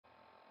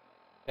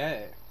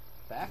Okay,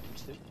 back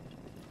to...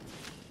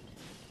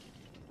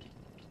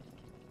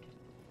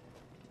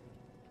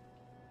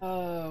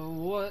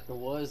 what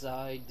was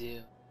I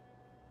doing?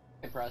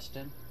 Hey,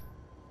 Preston.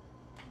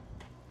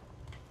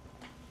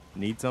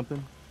 Need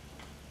something?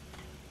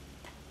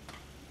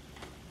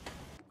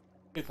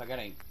 If I got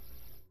any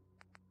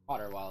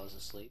water while I was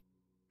asleep.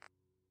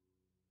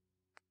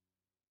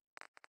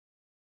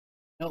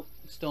 Nope,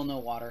 still no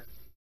water.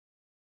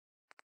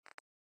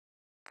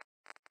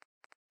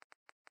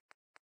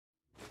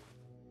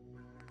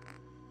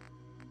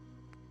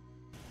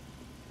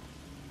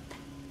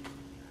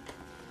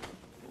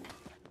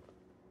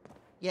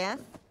 Yes?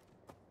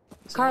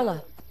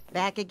 Carla,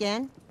 Back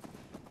again?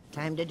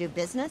 Time to do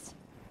business?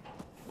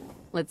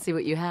 let's see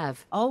what you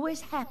have. Always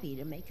happy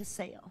to make a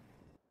sale.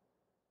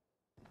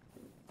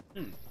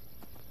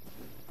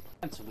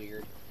 That's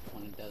weird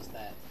when it does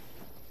that.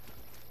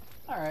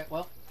 Alright,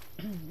 well,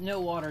 no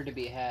water to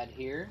be had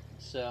here,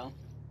 so...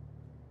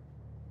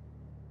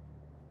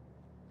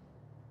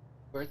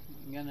 You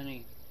got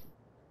any...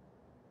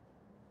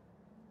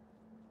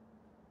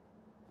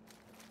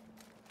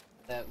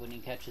 that when he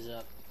catches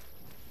up?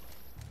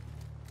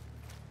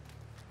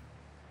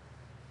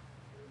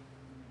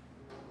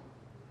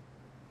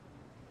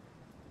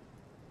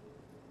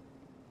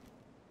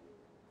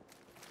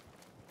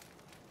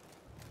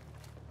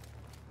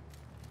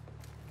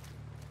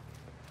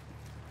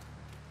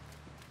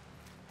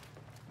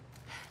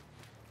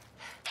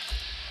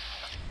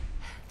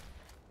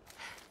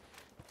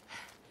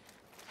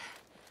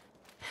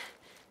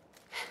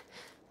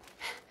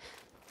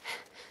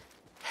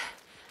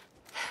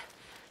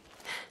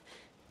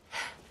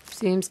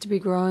 Seems to be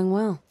growing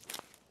well.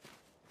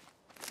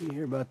 You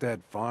hear about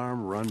that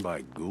farm run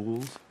by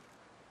ghouls?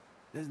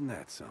 Isn't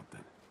that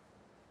something?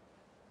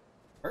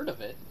 Heard of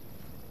it.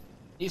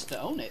 Used to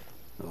own it.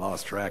 I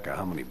lost track of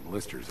how many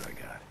blisters I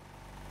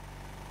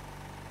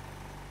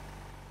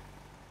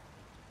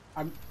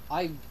got.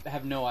 I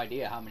have no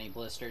idea how many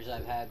blisters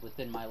I've had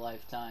within my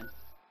lifetime.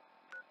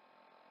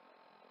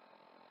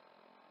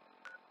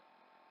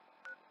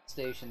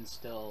 Station's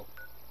still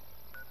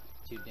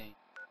too dangerous.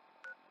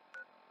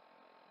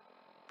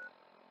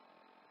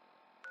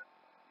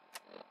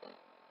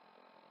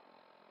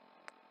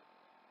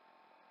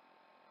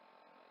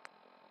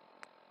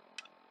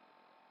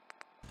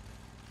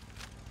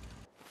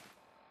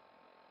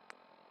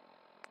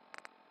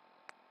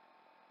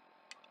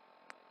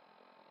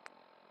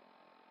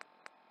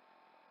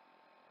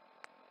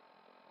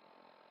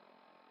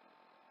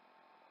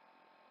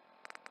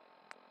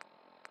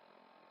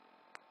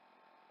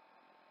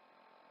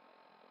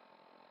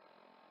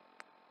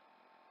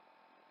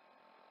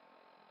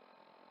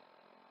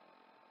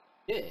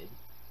 Did.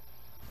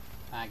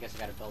 I guess I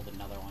gotta build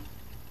another one.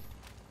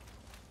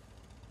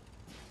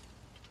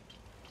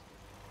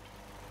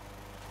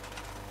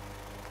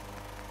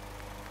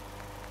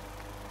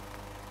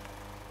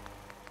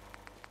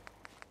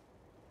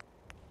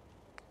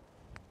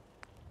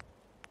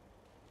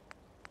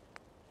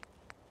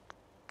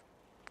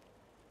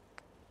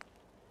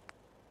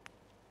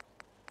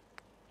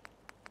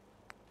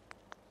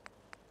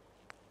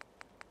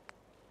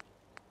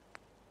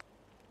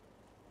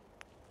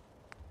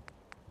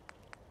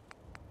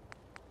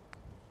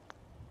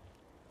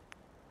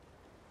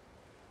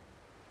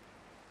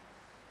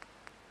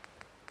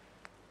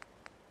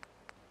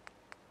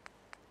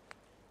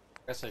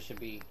 Guess I should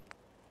be...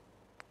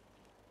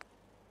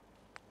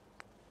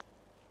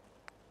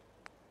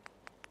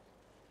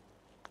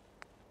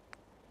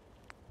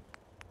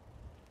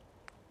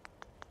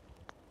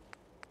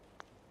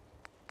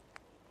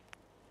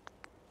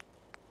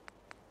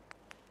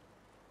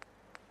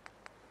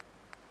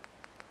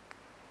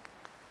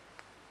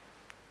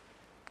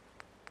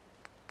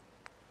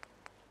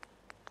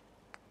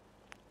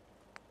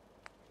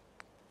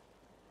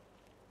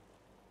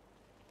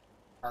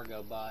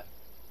 cargo bot.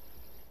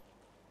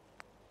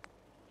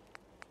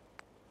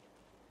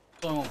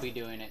 So I won't be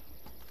doing it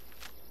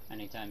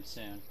anytime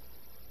soon.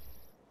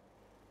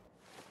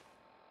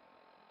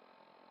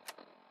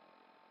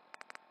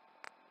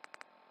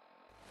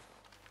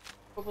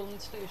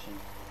 Overland Station.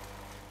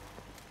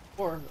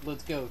 Or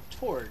let's go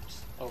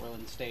towards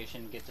Overland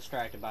Station, get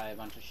distracted by a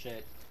bunch of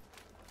shit,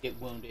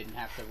 get wounded and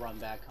have to run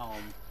back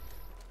home.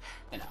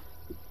 You know.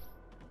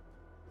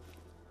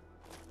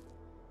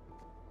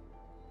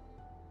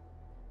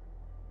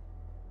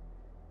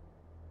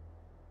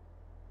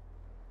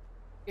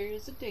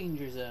 Here's a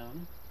danger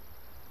zone.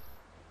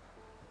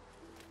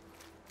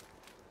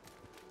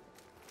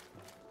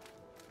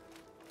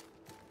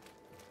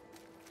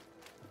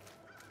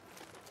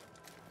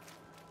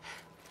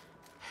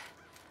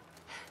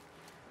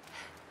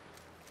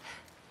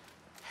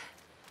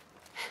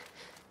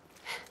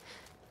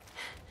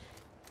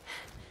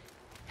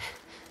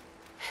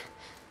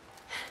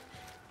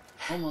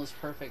 Almost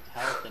perfect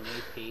health and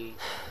AP. A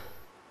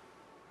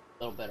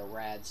little bit of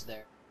rads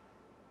there.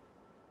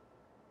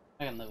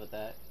 I can live with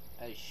that.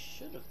 I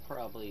should have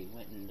probably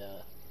went and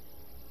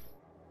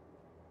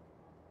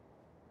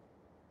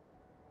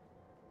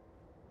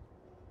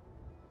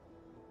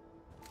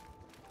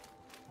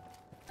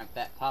If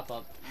that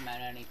pop-up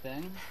meant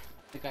anything,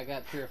 I think I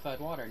got purified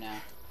water now.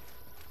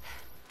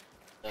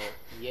 So,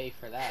 yay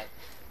for that.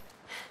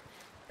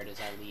 Right as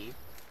I leave.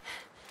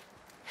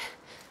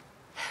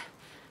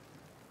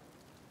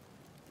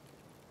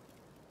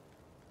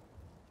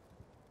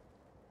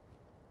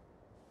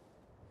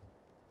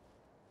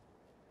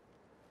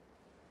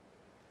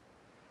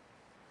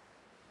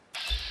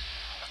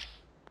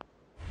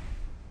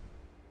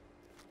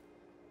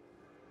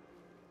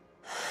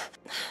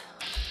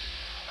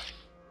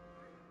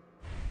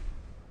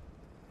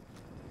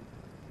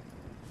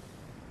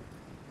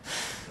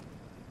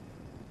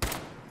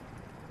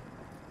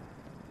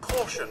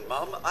 Caution,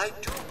 Mum. I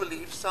do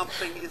believe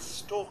something is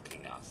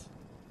stalking us.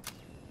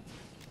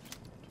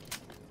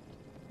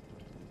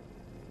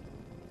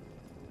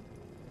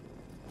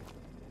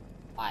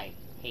 I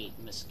hate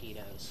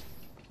mosquitoes.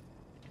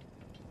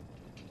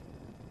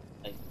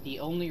 Like, the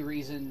only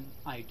reason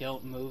I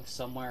don't move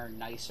somewhere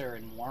nicer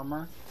and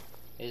warmer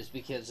is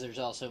because there's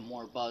also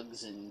more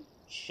bugs and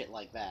shit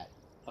like that.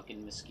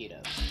 Fucking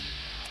mosquitoes.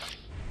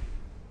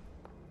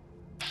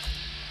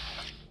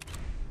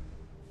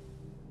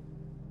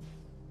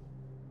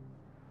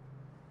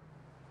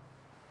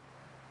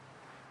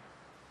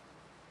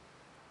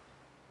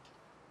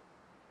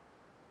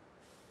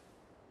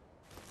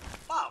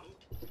 Mum,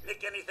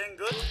 pick anything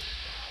good?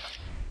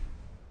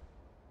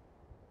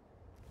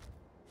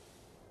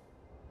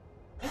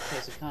 It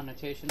has a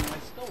connotation that I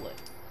stole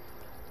it.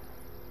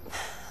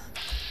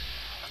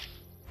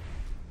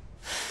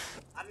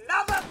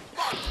 Another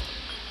bug!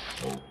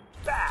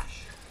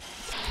 Bash!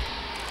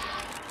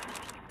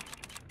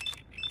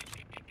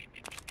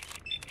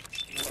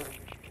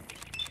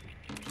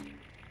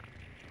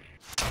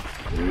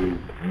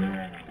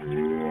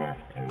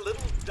 A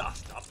little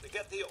dust up to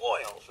get the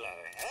oil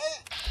flowing, eh?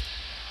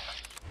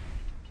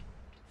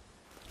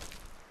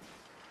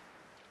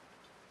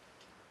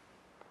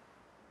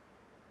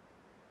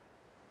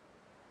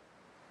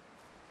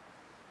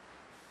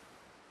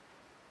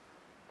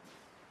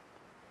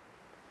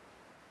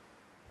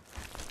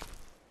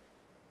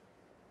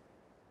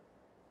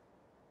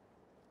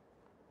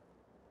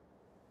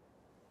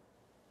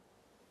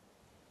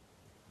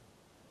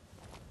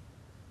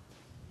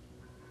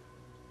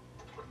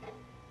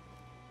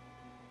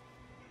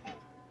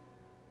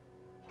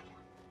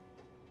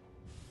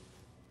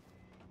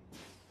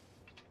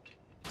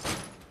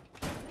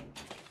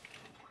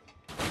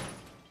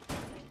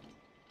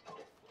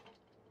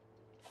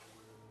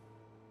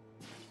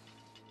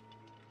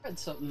 I read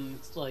something,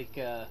 it's like,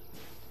 you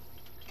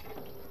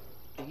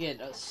get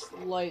a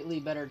slightly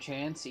better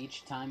chance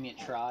each time you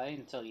try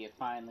until you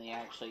finally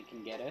actually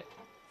can get it.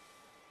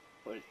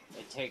 But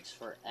it takes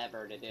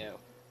forever to do.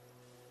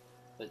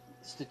 But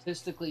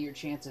statistically, your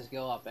chances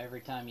go up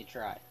every time you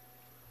try.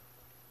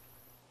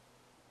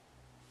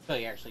 Until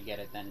you actually get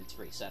it, then it's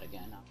reset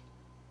again.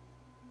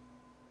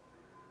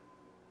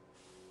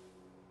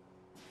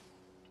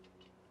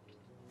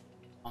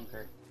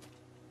 Bunker.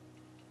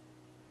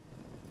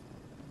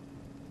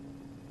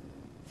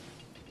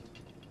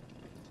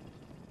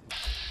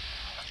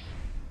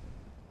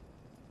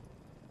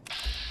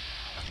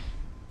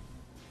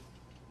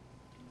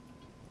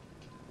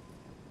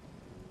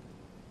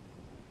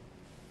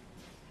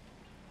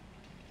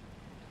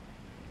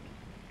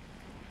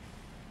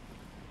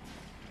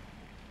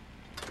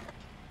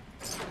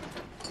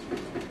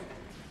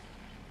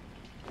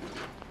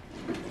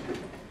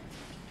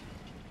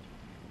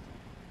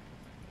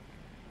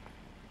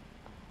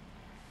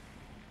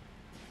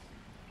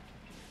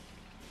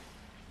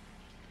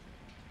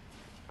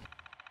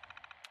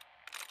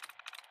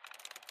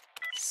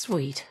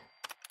 Sweet.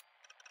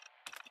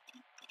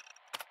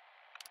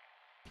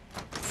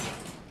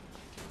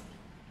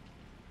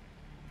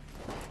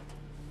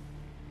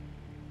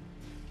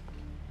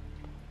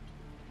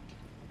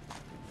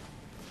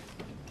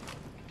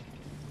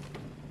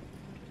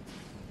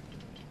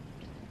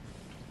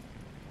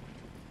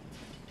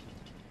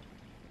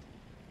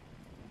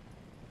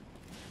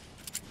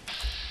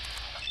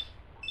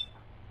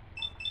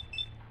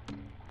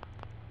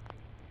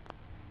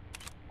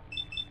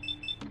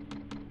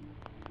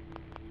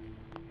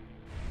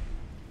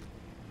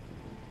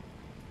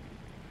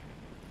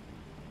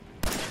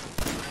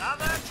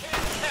 Another tin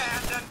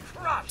can and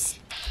crush!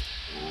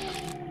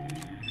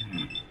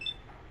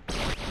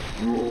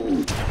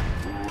 Oh!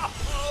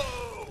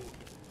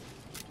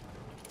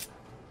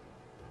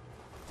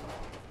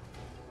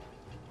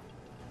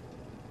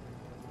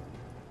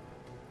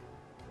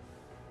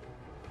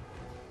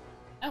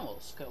 And we'll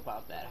scope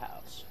out that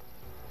house.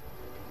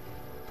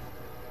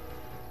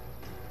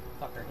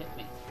 Fucker hit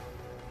me.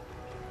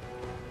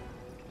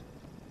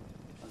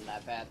 Wasn't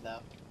that bad though.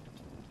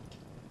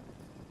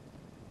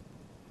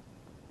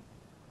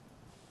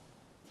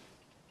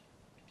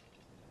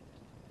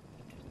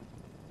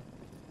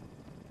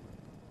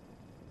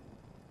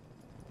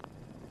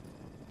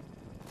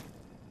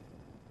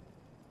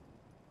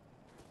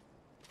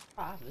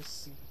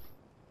 Privacy.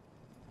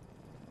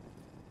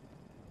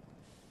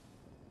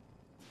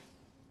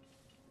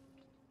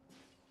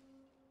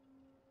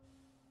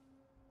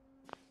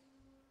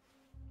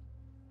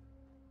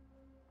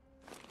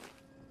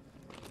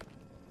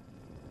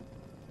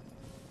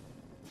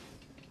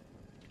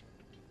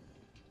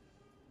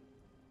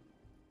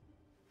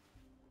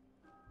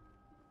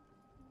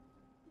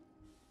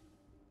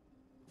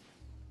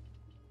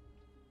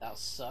 That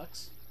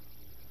sucks.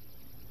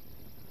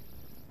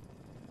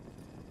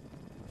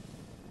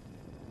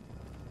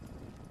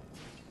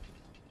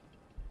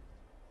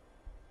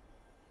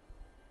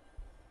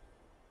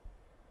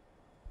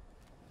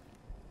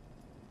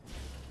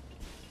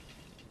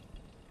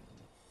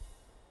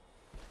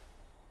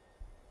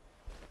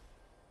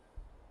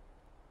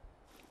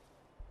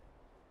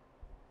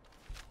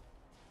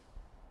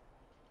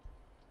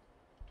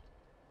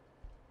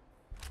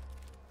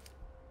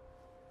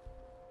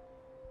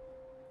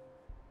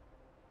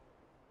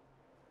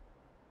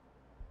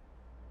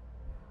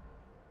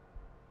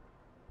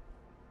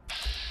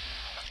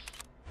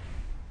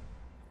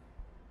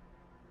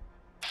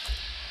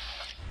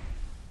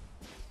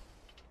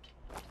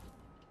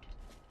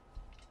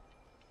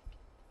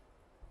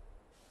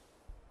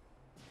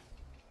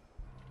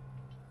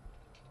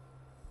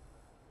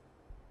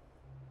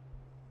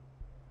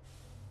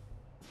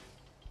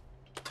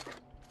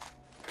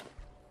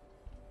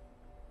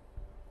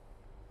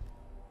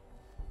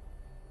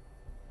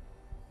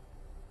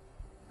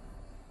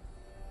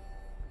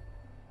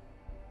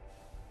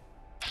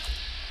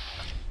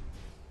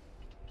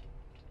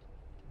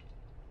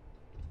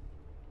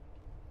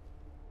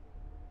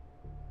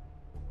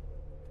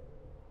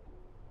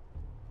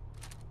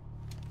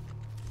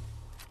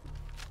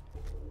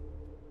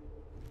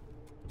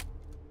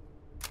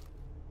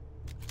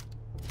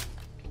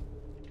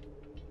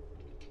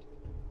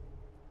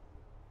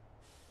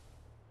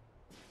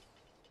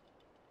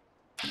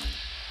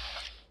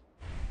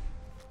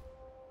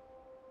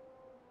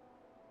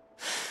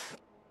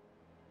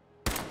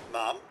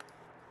 Mum,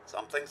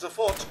 something's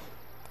afoot.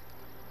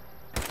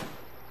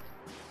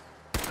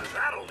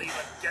 That'll leave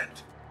a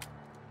dent.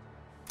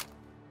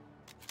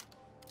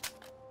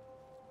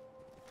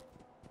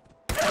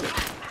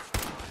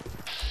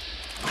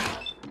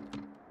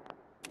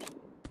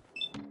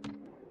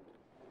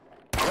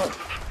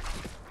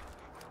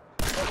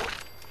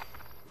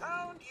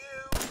 Found you.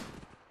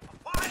 A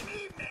fine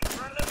evening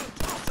for a little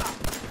toss-up.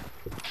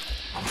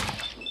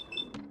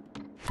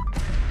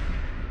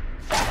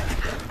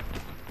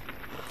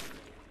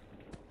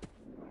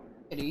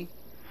 Kitty.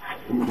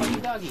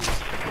 Buddy doggies.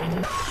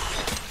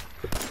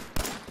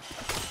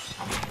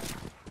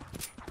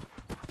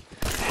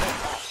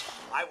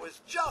 I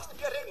was just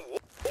getting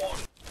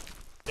warmed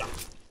up.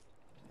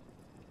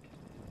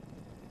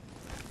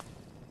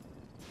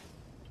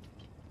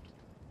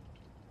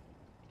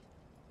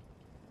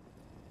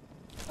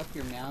 Up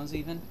your meows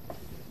even?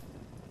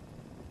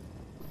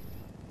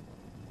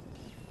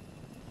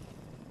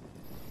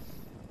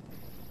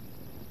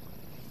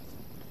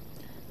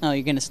 Oh,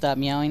 you're gonna stop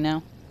meowing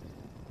now?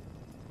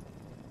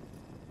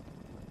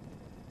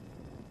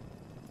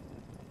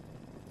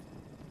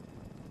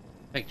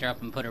 Picked her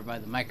up and put her by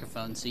the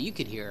microphone so you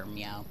could hear her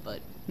meow, but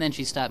then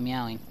she stopped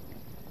meowing.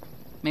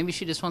 Maybe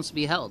she just wants to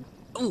be held.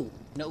 Ooh,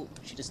 no,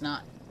 she does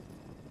not.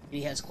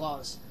 He has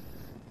claws.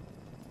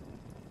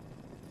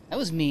 That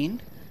was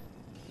mean.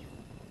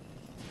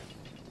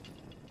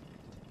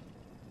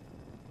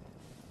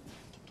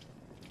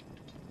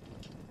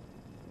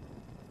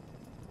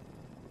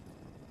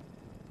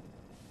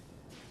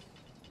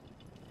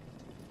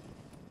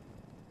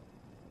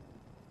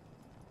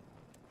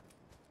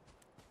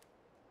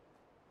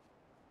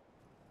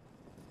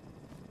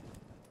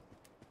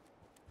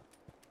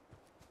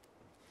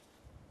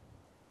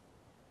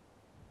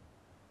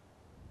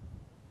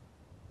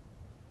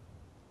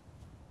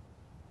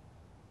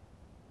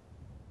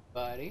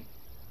 Buddy.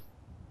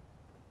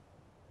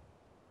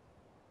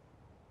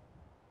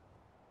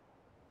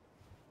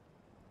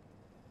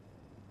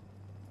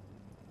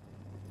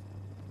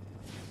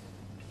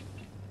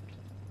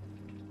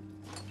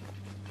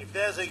 If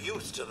there's a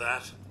use to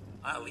that,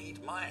 I'll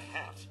eat my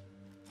hat.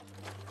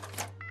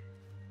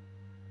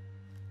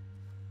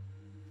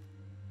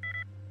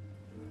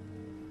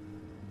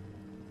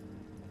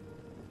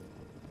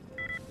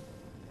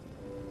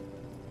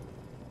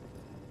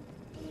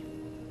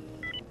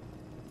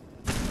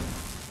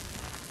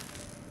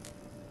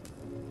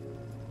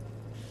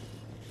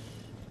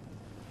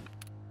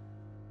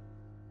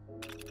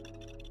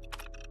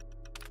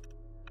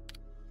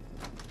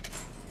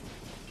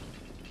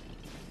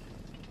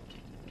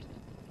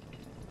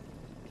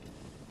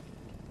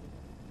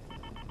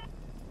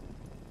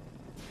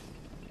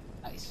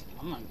 Nice.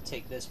 I'm gonna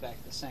take this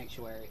back to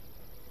Sanctuary.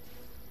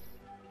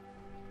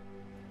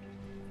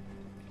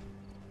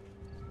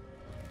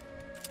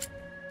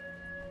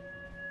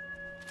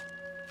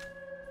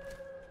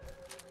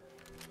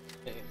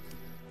 Okay.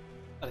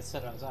 But it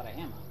said I was out of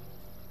ammo.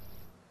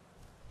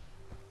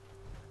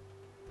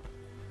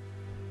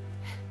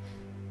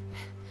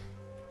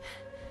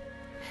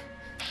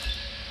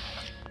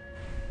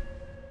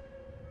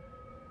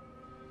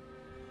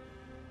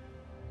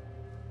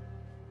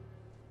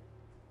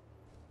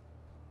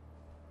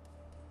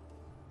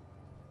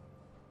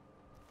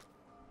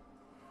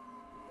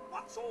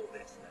 What's all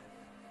this then?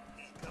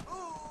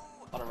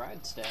 Peekaboo! A lot of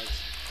ride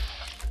stags.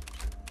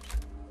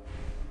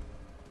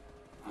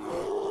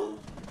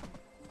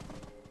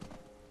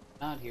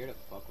 Not here to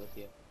fuck with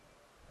you.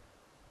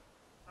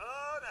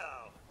 Oh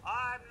no,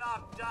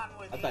 not done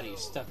with I you. thought he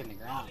was stuck in the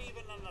ground. Not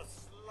even in the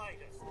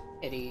slightest.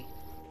 Eddie.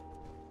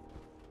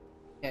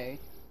 Okay.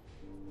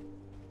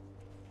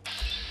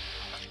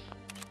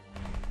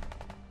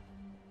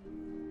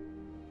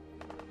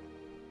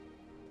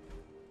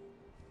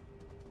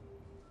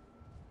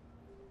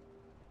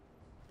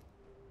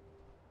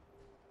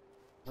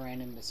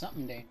 Ran into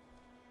something dangerous.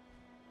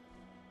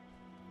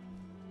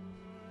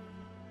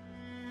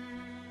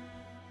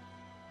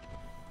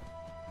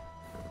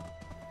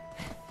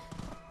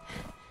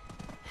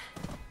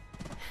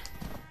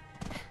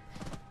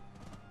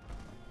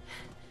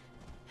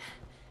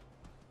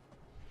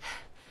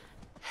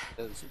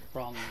 Those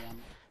wrong with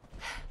them.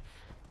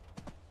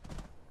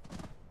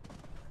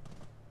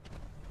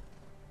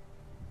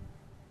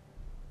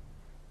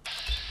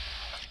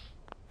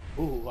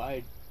 Ooh,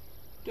 I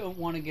don't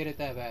want to get it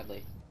that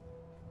badly.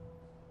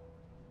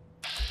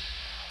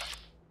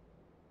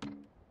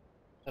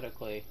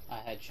 Critically, I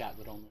had shot,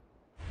 but only.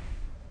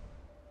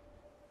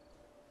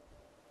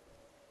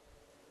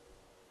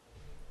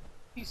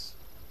 Peace.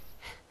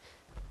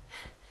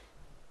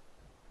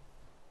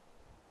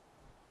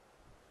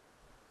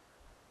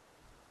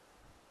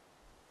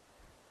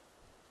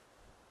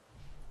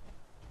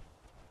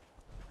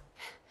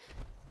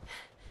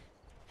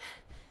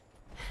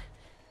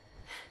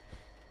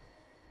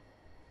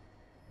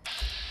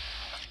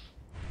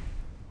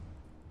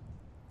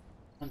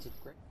 Tons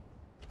of great.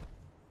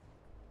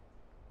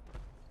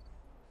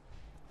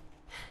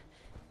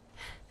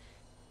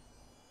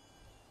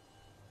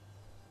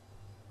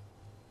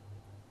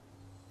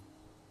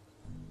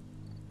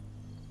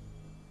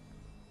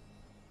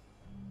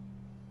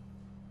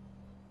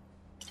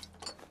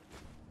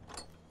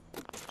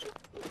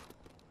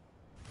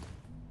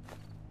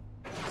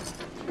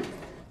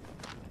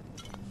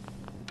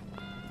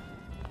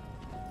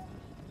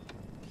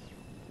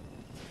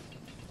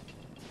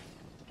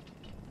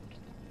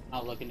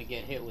 Not looking to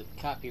get hit with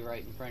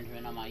copyright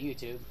infringement on my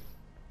YouTube.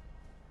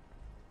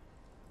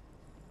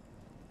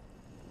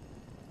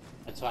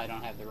 That's why I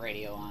don't have the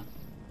radio on.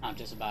 Not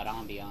just about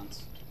ambiance.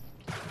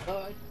 But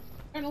I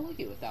kinda like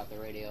it without the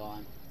radio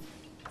on.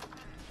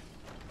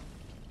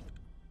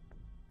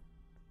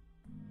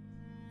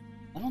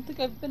 I don't think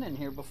I've been in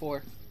here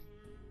before.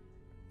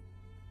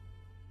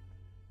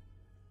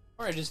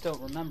 Or I just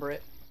don't remember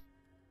it.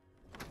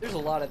 There's a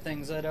lot of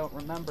things I don't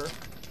remember.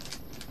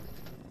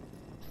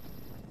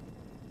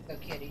 Go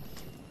kitty.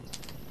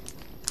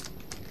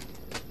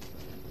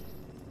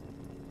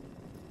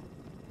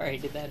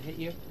 Alright, did that hit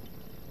you?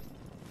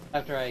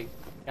 After I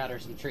got her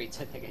some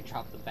treats, I think I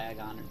dropped the bag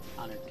on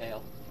her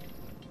tail.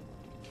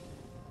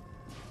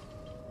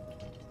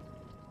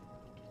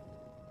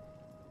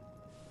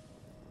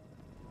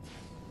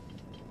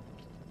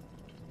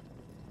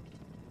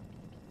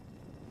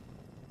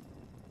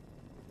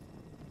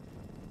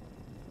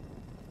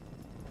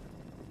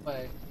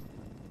 But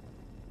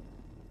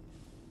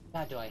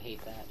God, do I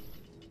hate that.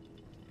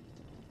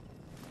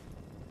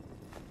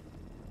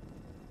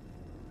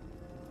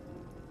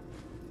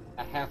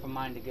 I have a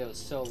mind to go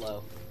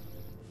solo.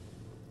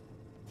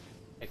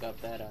 Pick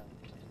up that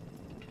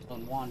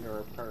Lone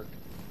Wanderer perk.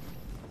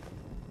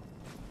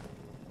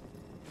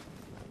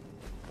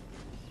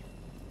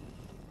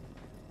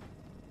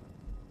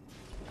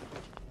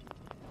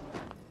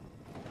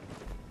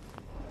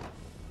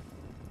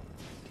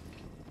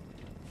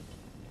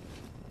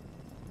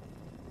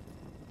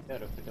 Go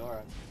to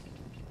Fedora.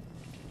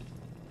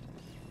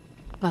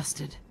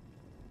 Busted.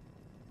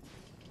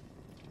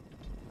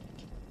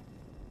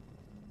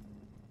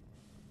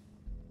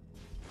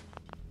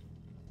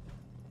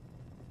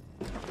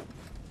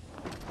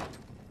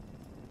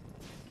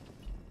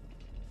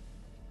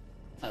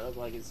 That looked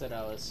like it said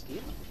I was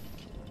stealing.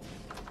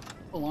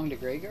 Belong to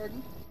Grey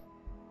Garden?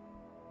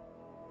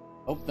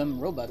 Hope them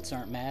robots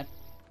aren't mad.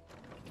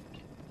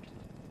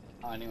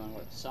 Oh, anyone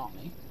would have saw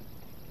me.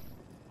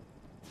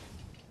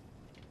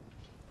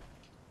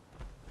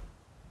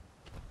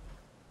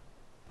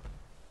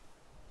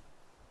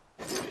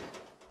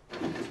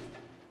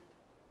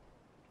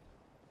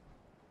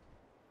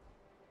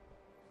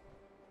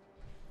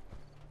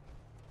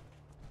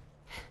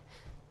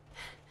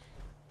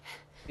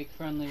 Make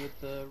friendly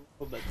with the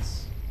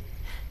robots.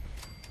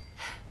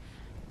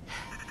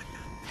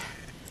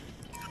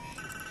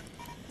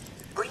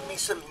 Bring me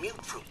some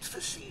mute fruits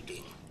for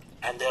seeding,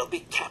 and there'll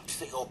be caps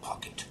for your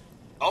pocket.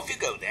 Off you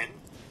go, then.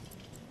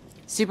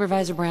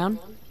 Supervisor Brown?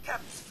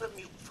 Caps for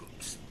mute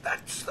fruits.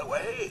 That's the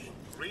way.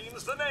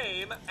 Green's the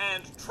name,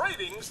 and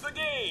trading's the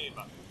game.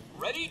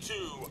 Ready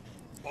to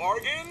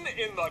bargain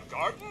in the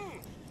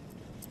garden?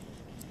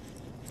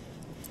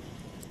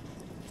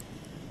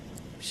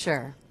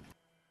 Sure.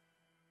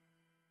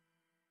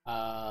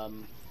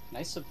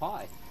 Nice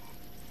supply.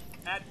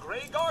 At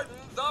Grey Garden,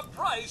 the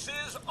price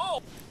is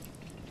all.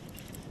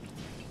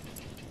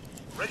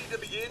 Ready to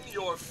begin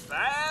your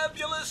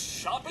fabulous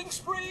shopping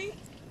spree?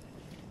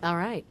 All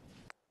right.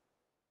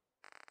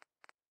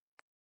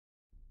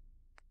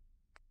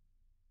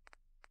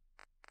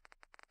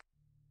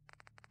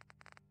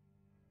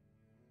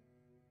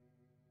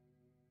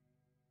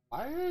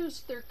 Why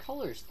is there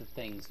colors to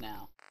things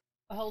now?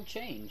 What the hell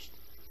changed?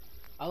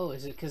 Oh,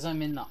 is it because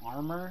I'm in the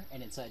armor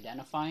and it's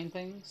identifying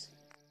things?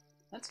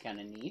 That's kind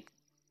of neat.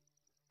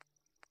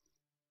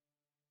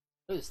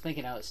 I was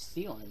thinking I was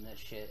stealing this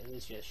shit. It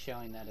was just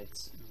showing that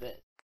it's this.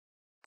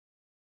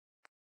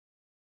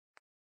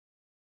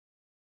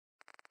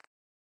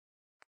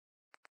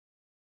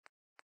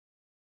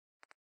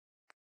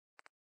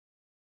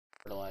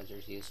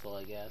 Fertilizer's useful,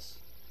 I guess.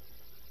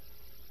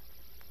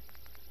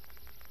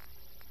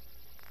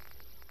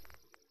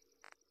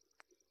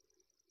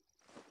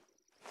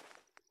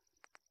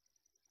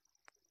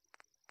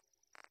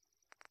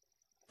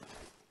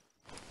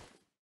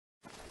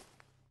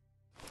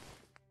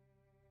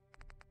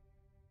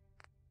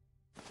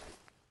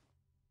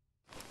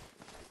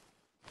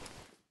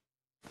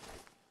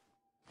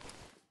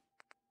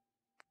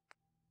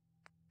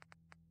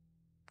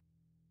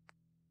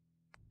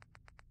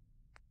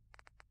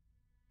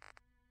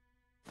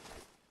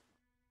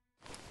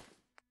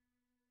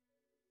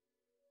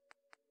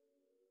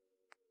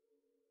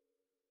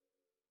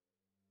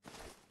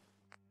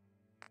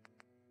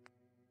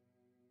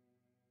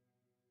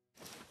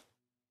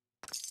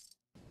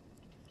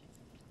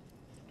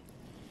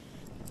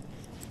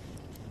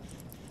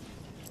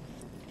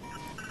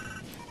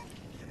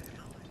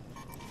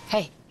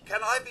 Hey,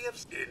 Can I be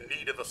in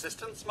need of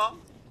assistance, Mum?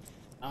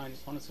 Oh, I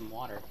just wanted some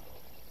water.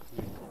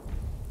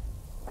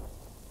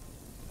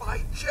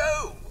 By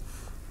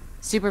Jove!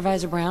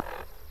 Supervisor Brown?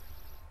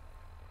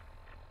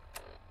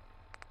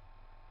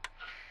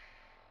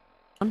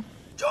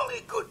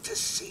 Jolly good to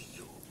see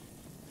you.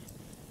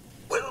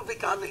 Well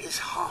begun is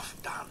half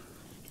done.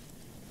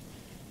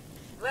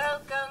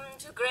 Welcome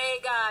to Grey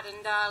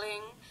Garden,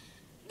 darling.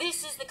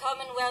 This is the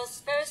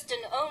Commonwealth's first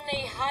and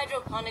only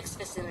hydroponics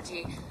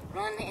facility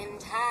run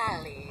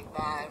entirely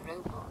by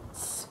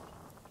robots.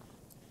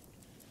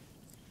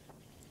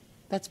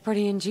 That's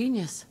pretty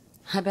ingenious.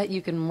 I bet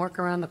you can work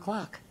around the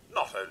clock.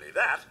 Not only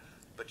that,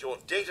 but your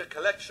data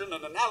collection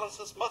and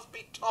analysis must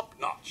be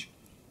top-notch.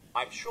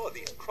 I'm sure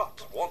these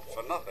crops want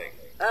for nothing.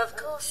 Of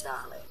course,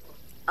 darling.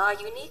 Our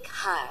unique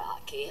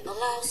hierarchy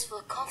allows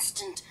for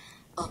constant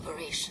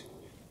operation.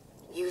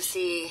 You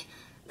see,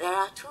 there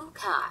are two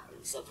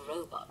kinds of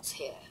robots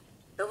here.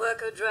 The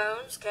worker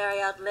drones carry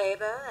out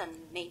labor and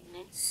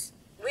maintenance.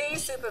 We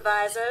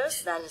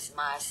supervisors, that is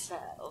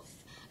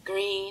myself,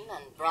 Green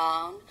and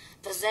Brown,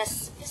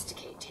 possess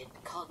sophisticated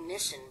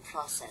cognition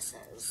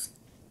processors.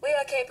 We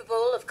are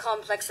capable of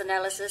complex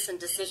analysis and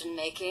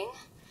decision-making,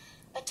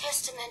 a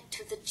testament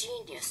to the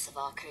genius of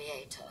our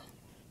creator,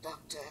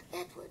 Dr.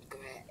 Edward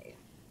Grey.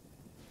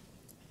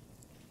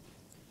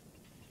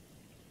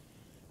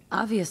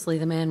 Obviously,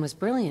 the man was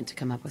brilliant to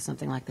come up with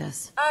something like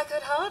this. I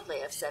could hardly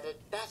have said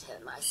it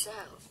better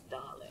myself,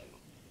 darling.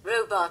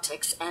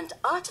 Robotics and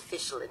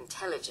artificial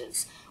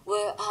intelligence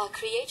were our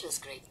creator's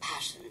great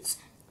passions,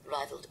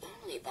 rivaled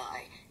only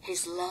by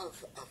his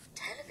love of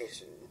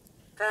television.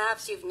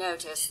 Perhaps you've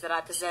noticed that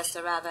I possess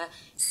a rather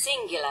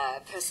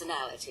singular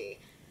personality,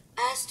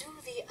 as do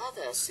the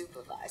other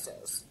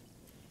supervisors.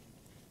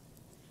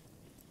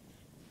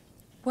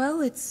 Well,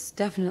 it's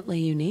definitely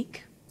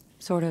unique.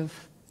 Sort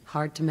of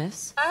hard to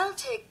miss. I'll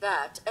take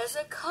that as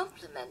a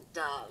compliment,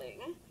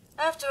 darling.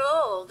 After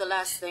all, the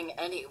last thing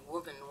any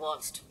woman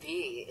wants to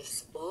be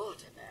is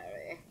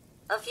ordinary.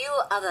 A few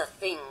other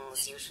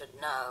things you should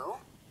know.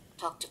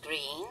 Talk to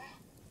Green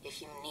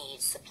if you need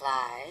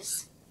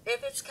supplies.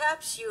 If it's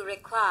caps you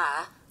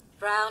require,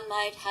 Brown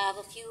might have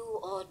a few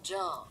odd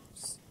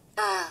jobs.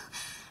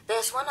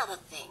 There's one other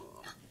thing.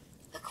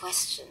 A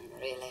question,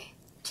 really.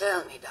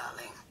 Tell me,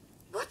 darling,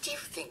 what do you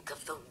think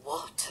of the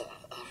water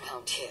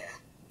around here?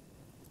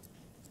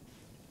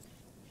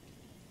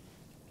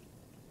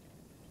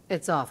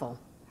 It's awful.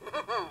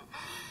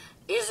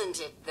 Isn't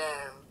it,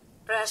 though?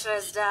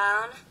 Pressure's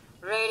down,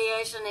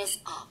 radiation is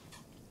up.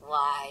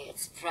 Why,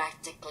 it's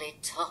practically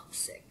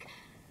toxic.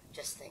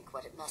 Just think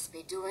what it must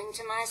be doing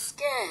to my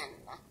skin.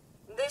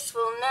 This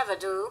will never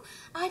do.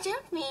 I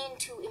don't mean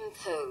to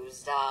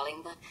impose,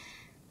 darling, but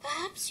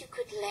perhaps you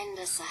could lend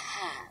us a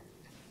hand.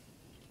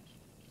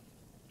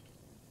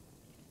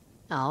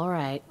 All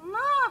right.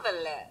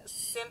 Marvelous.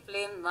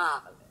 Simply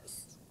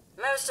marvelous.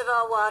 Most of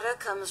our water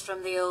comes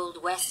from the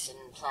old Weston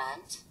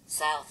plant,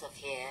 south of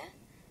here.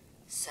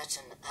 Such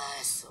an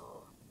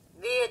eyesore.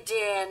 Be a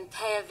dear and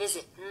pay a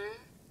visit,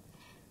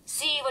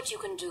 See what you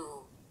can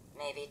do.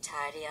 Maybe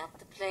tidy up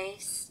the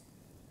place.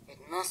 It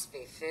must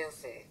be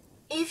filthy.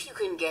 If you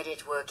can get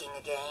it working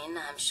again,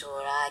 I'm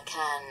sure I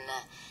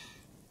can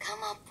come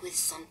up with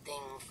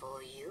something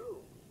for you.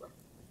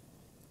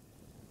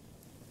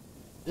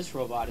 This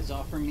robot is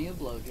offering me a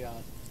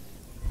blowjob.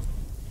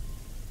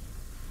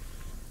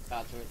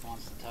 Codsworth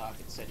wants to talk.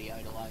 It said he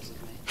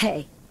idolizes me.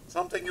 Hey,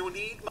 Something you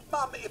need?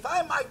 Mum, if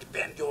I might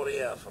bend your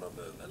ear for a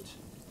moment.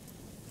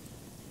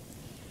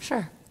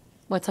 Sure.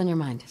 What's on your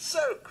mind?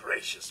 So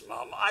gracious,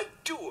 Mum. I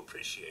do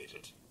appreciate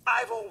it.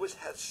 I've always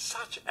had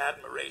such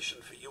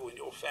admiration for you and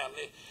your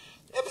family,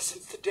 ever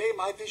since the day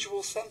my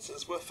visual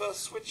senses were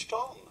first switched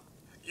on.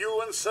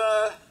 You and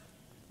Sir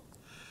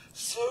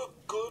So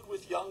good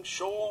with young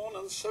Sean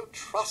and so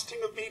trusting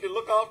of me to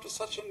look after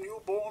such a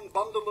newborn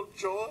bundle of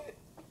joy.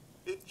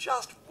 It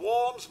just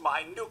warms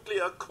my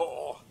nuclear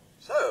core.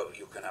 So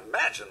you can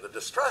imagine the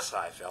distress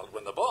I felt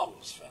when the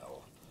bombs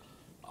fell,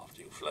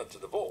 after you fled to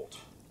the vault.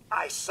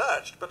 I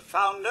searched but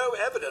found no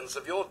evidence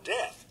of your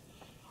death.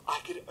 I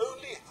could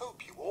only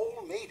hope you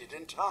all made it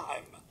in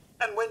time.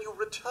 And when you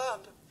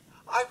returned,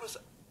 I was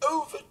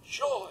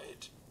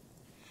overjoyed.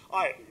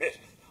 I admit,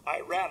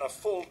 I ran a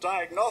full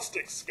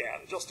diagnostic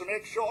scan just to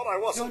make sure I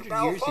wasn't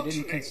 200 years you malfunctioning.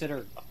 didn't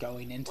consider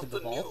going into the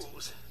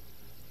vault?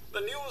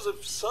 The news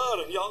of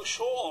Sir and young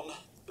Sean.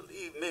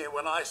 Believe me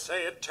when I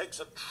say it takes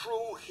a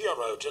true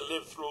hero to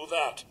live through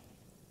that.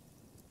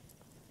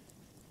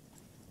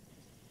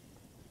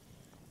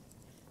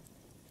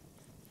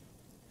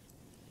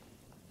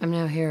 I'm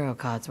no hero,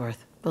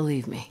 Codsworth.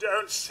 Believe me.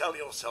 Don't sell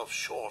yourself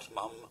short,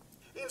 Mum.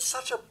 In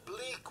such a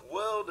bleak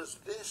world as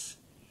this,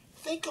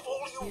 think of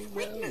all you've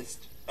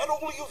witnessed and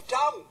all you've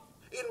done.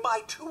 In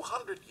my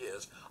 200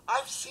 years,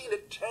 I've seen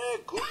it tear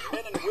good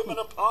men and women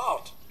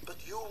apart.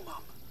 But you,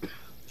 Mum,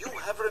 you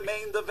have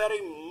remained the very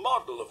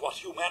model of what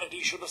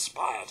humanity should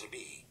aspire to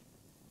be.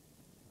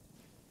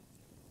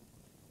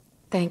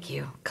 Thank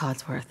you,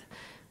 Codsworth.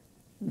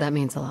 That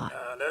means a lot.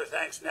 No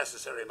thanks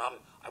necessary, Mum.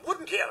 I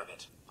wouldn't hear of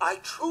it. I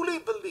truly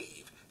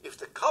believe if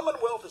the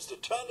Commonwealth is to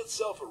turn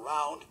itself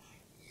around,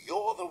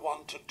 you're the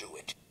one to do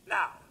it.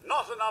 Now,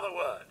 not another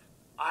word.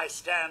 I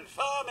stand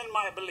firm in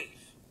my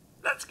belief.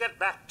 Let's get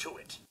back to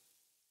it.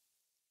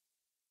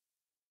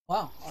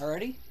 Wow,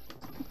 already?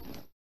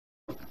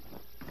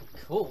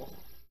 Cool.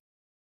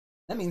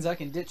 That means I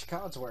can ditch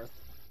Codsworth.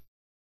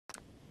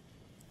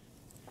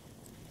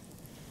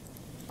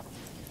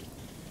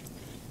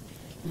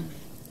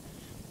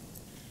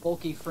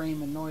 Bulky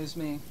frame annoys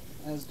me,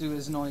 as do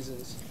his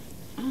noises.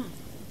 What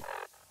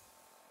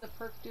the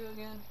perk do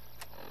again?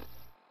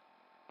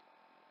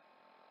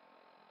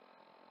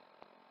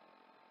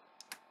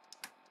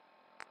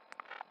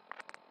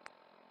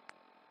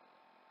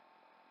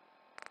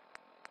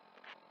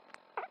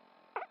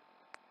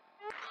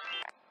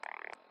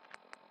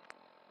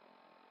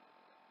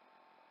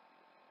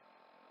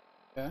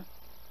 Okay.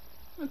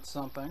 That's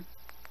something.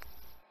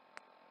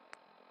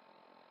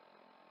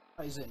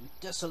 Rising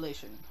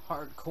Desolation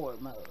Hardcore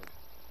mode.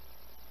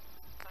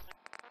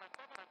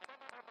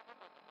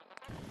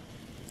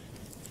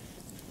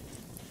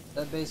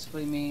 That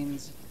basically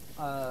means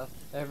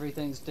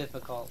everything's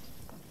difficult.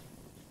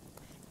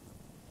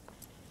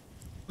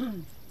 Alright.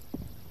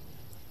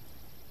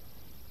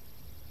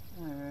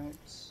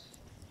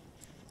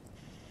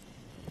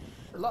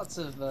 Lots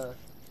of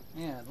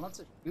lots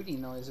of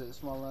shooting noises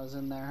while I was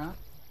in there, huh?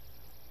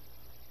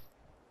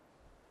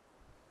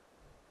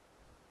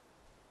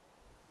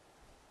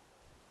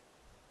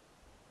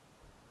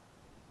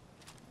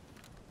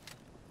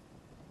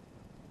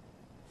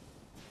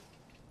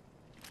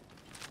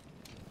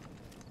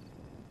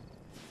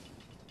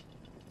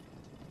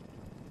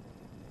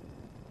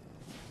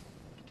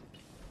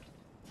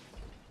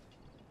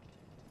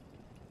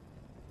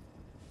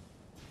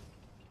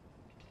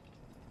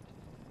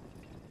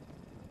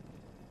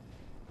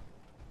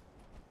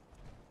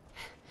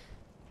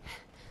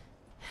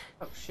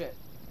 Oh shit.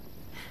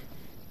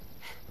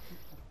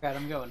 God,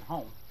 I'm going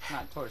home,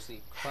 not towards the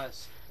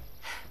quest.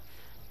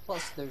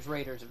 Plus, there's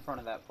raiders in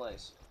front of that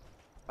place,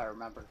 if I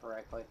remember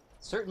correctly.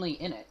 Certainly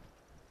in it.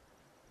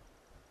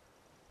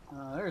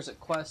 There's a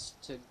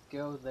quest to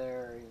go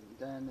there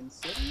in Diamond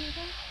City, I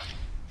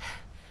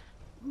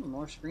think?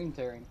 More screen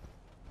tearing.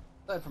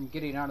 Aside from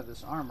getting out of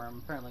this armor, I'm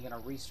apparently going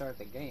to restart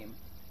the game.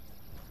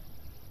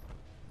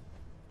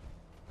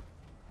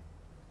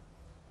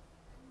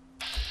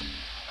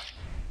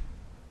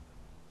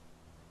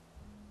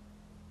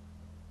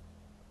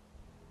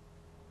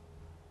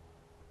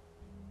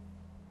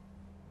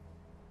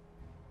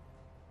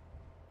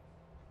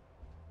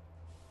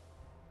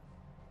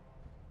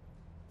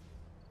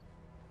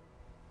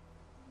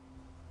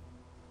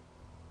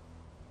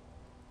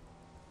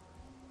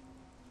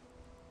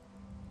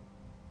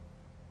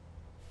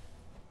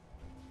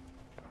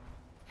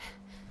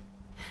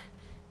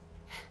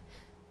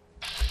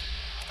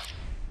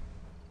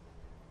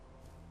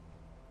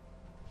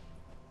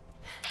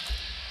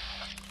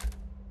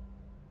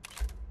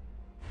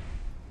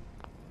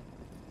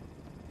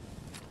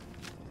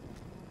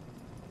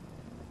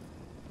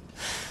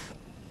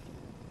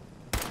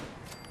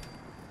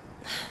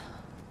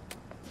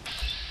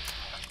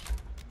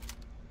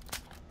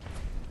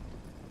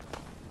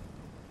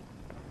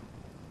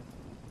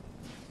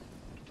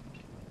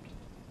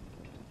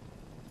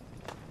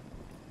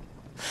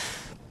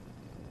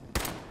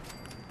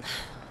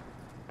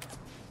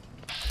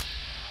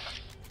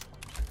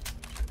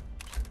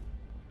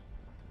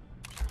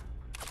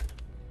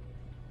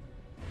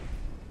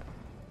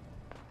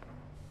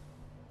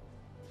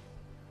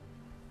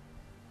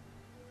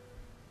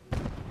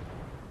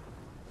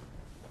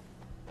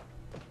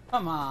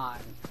 Come on.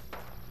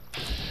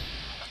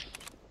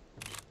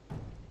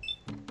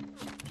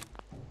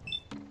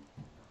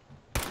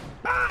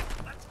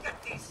 Let's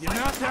get these.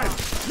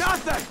 Nothing!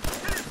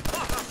 Nothing!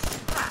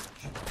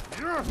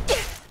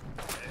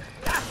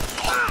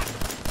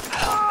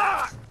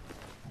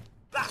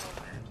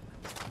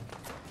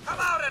 Come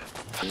out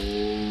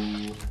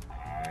and...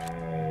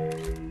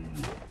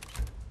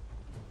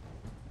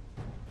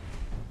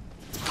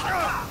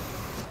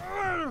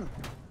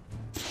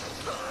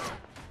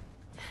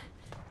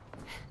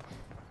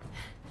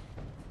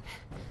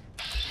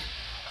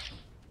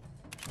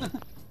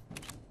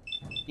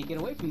 You get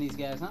away from these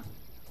guys, huh?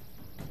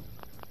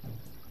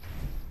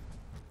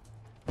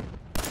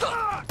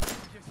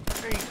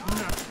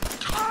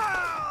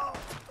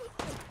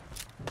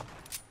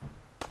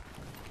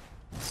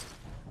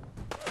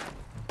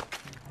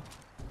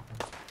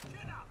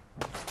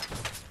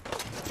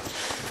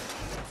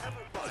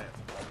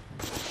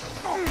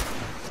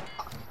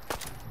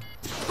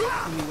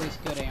 Let me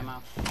waste good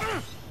ammo.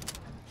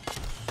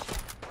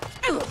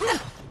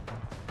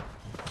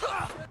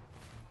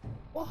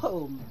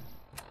 Whoa!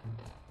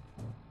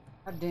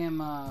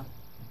 Goddamn,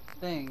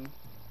 thing.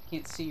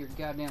 Can't see your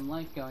goddamn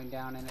light going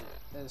down in it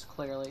as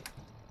clearly.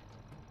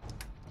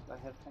 Do I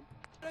have...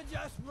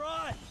 Just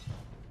run!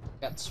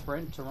 Got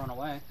sprint to run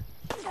away.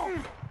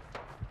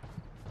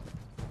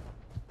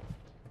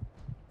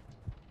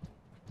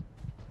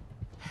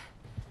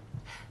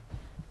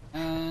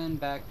 And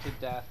back to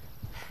death.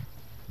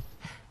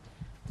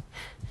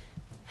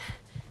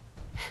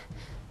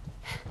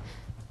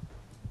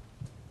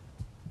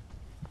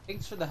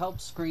 Thanks for the help,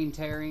 screen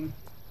tearing.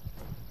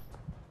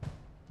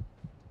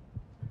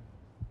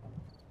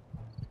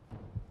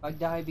 If I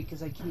die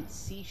because I can't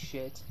see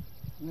shit,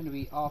 I'm gonna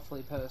be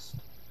awfully pissed.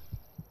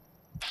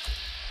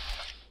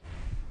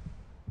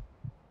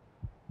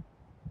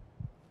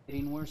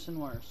 Getting worse and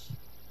worse.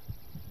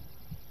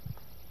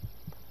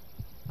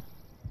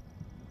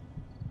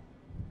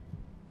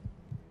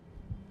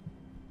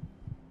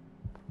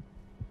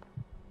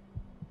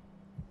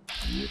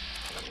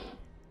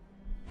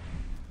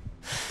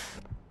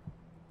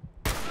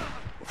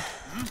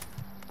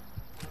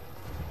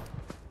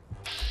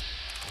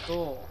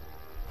 Cool.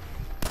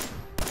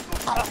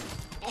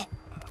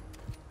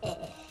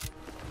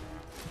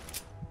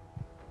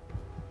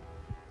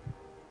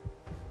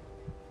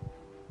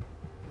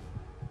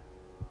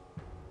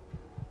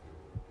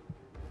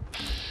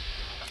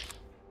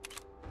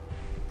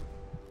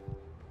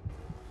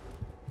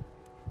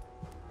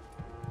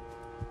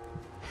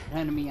 An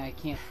enemy I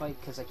can't fight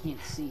because I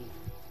can't see.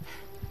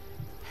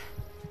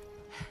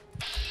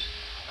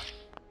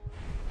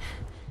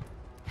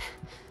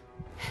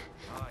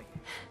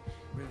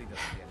 Really doesn't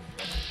get any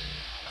better.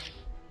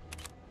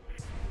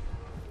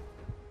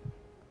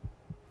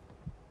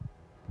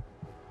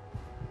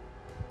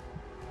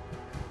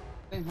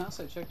 Same house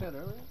I checked out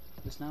earlier?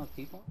 Just now with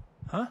people?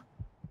 Huh?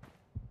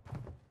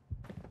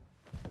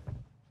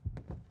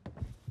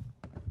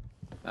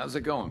 How's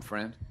it going,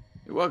 friend?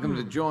 You're welcome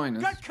to join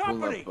us. Got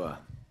company! Pull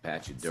up a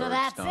patch of dirt, So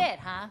that's stump, it,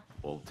 huh?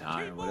 old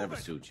tire, Keep whatever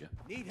moving. suits you.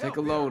 Need Take help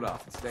a here. load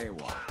off and stay a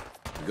while.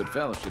 The good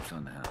fellowship's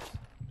on the house.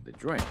 The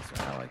drinks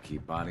are how I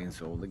keep body and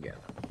soul together.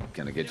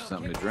 Can I get you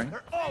something to drink?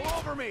 They're all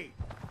over me!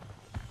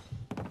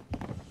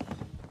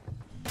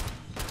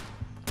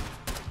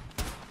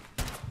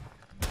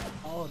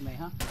 All of me,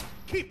 huh?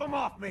 Keep them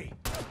off me!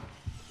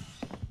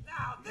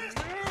 Now this is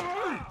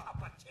my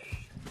cup of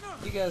tea.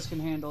 You guys can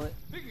handle it.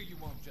 Figure you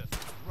won't just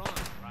run,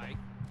 right?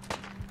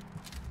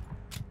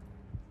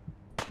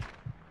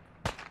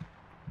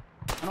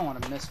 I don't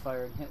want to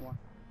misfire and hit one.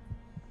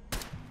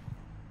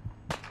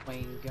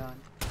 Plain gun.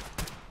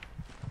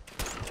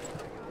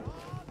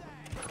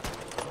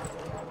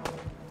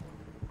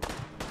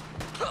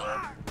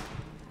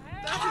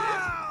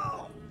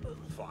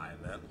 Fine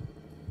then.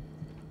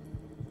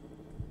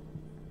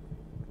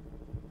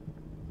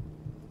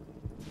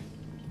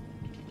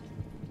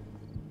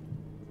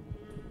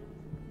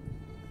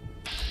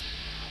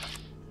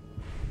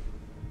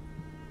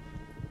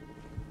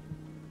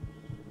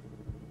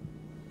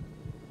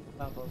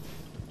 Top of.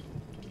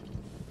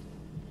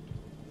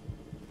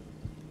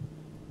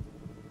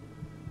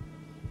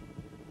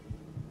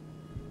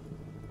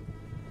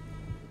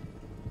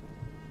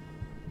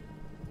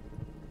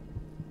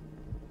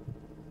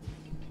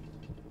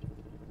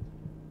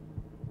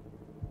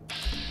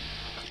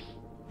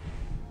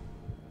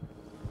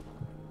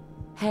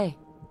 Hey,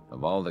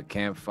 Of all the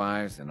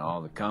campfires in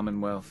all the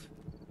Commonwealth,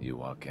 you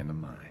walk into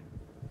mine.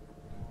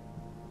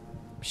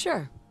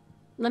 sure.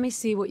 Let me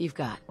see what you've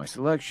got. My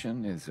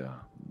selection is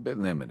a bit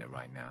limited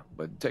right now,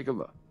 but take a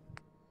look.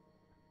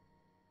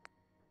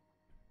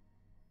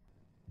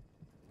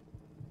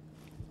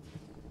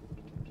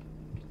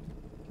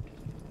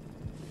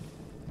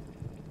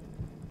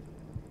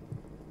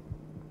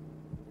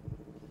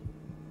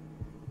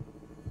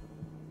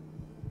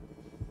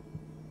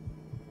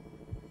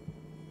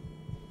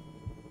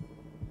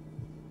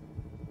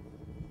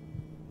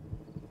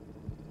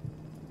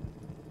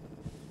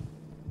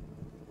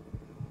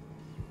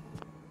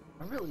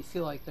 I really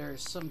feel like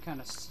there's some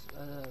kind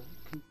of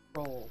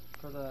control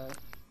for the...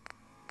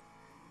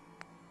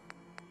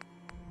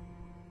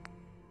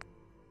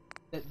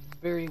 That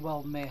very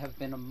well may have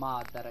been a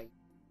mod that I...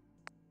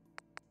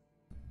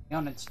 I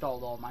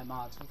uninstalled all my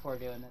mods before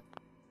doing it.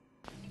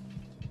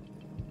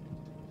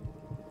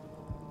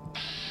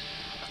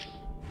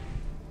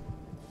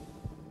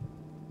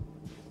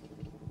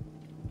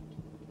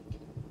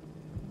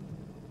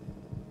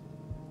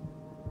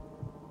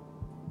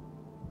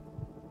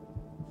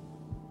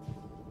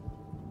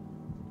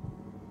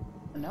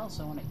 And else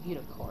I want to eat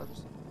a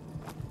corpse.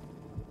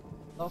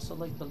 I also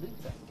like the loot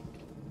thing.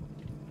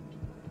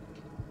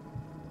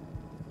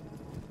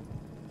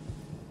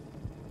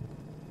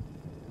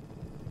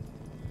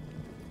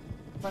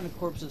 Find a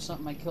corpse of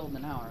something I killed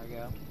an hour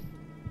ago.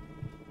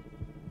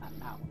 Not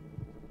an hour.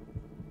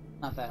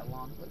 Not that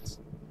long, but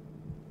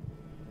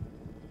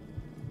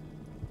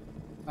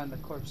find the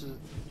corpse of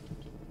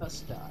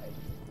just died.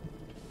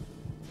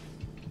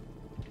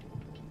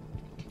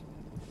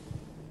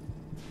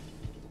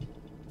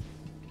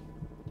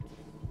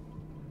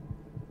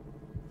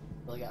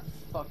 Really got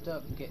fucked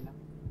up and getting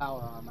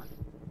power armor.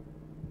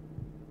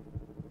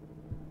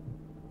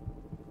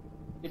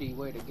 Shitty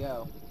way to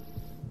go.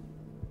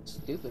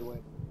 Stupid way.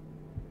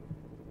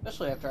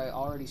 Especially after I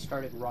already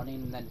started running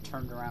and then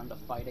turned around to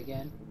fight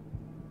again.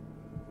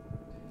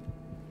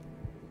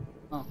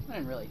 Well, I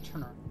didn't really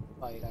turn around to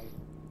fight. I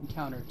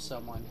encountered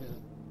someone who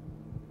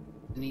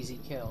an easy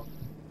kill.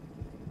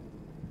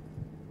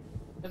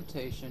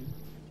 Temptation.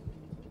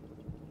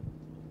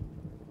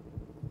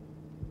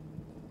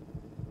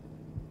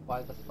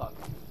 Why the fuck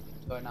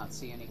do I not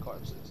see any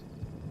corpses?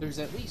 There's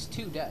at least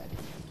 2 dead.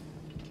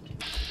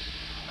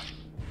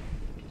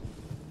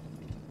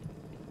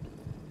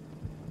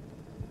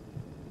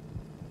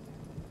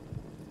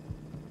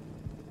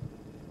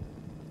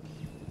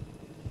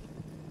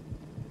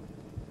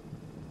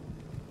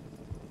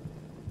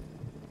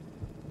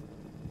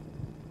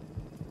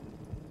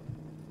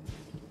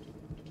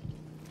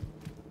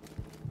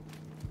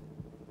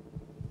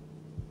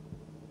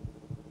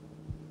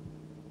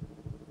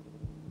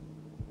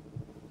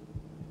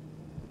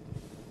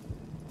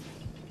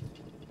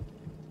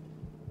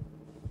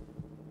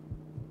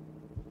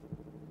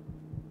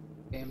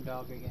 Damn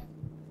dog again.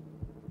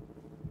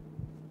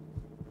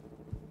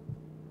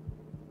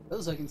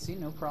 Those I can see,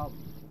 no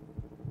problem.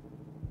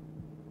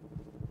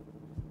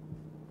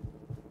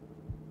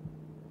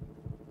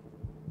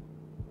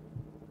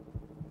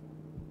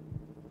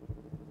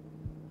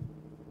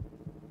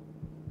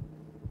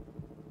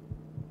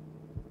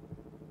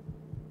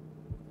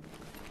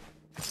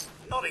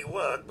 Naughty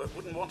work, but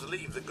wouldn't want to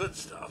leave the good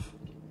stuff.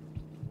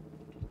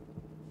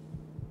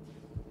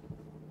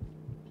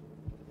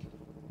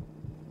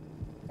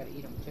 Gotta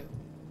eat them too.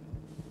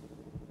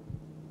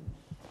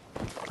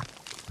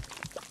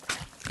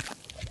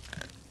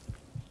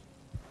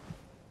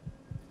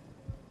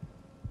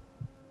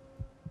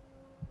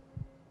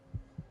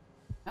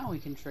 Now we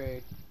can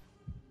trade.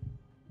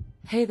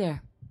 Hey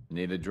there.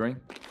 Need a drink?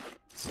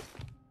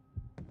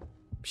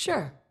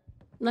 Sure.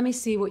 Let me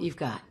see what you've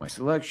got. My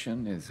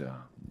selection is a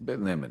bit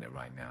limited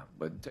right now,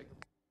 but take...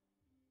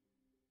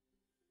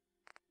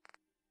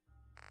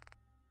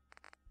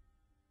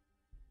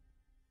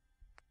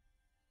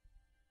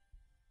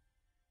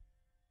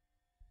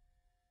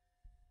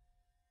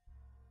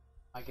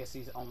 I guess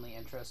he's only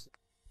interested.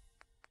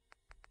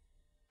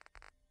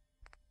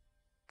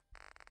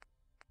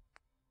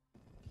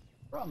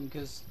 Problem,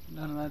 because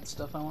none of that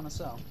stuff I want to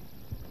sell.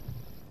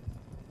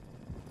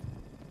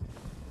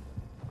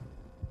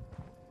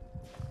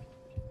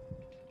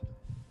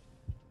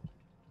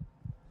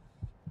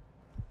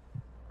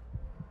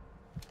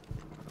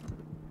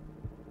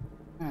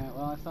 Alright,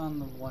 well I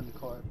found the one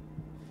corpse.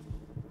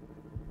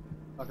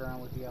 Fuck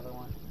around with the other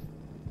one.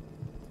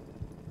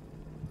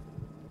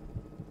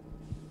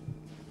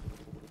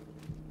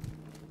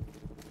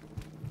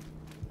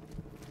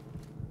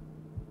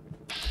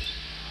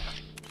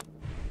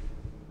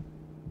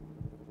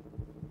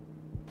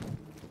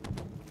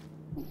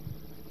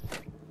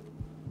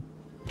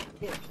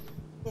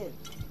 Hit.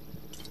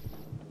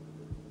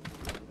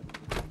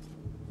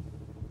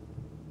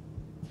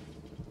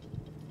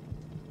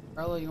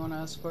 Carlo, you want to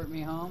escort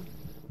me home?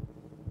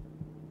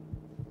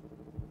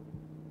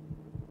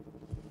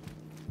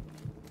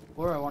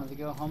 Or I wanted to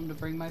go home to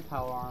bring my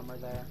power armor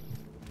there.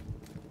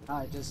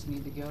 I just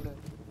need to go to the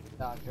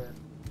doctor.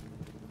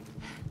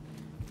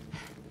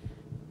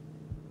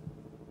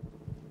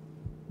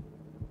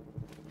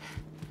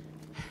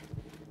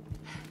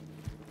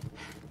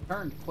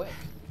 Turned quick.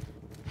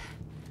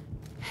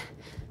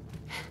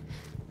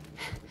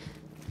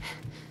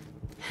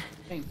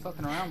 Ain't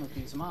fucking around with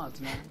these mods,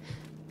 man.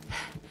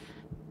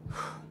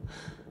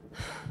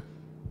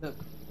 Look,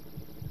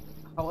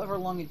 however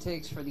long it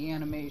takes for the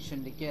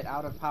animation to get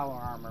out of power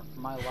armor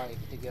for my life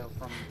to go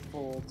from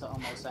full to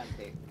almost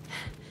empty.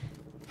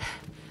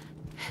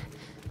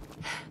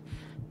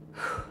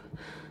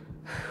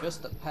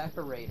 Just a pack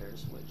of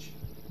raiders, which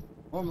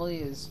normally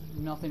is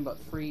nothing but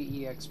free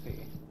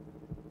EXP.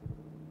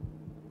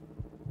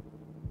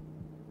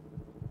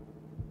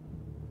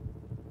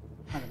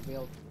 I'm not gonna be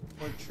able to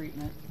afford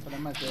treatment, but I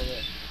might be able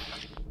to,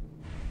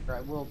 or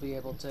I will be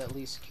able to at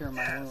least cure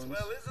my wounds.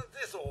 Well, isn't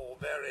this all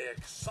very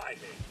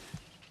exciting?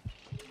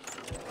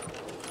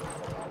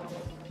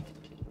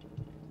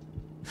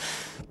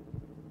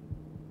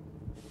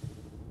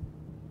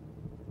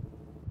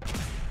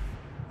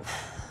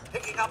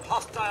 up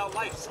hostile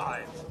life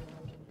signs.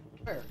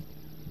 Where?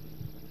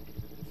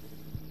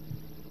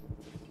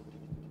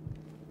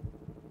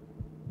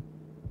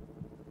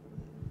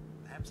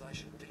 Perhaps I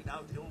should clean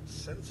out the old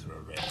sensor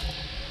array.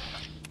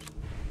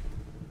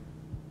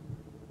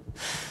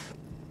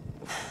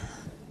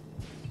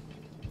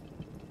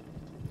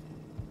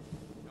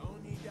 No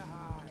need to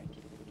hide.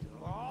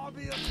 It'll all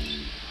be a...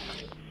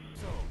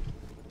 So...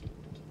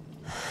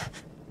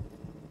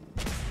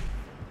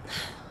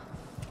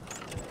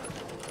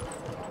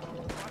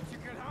 What you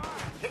can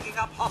hide? Picking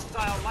up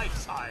hostile life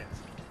signs.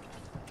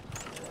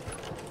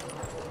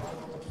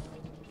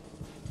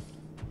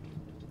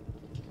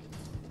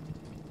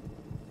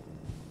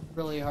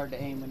 Really hard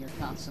to aim when you're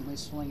constantly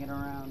swinging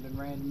around in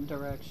random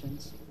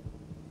directions.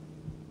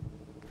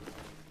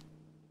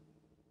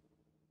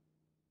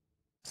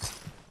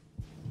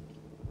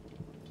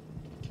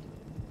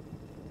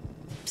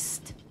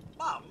 Psst.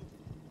 Mum?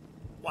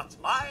 What's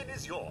mine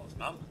is yours,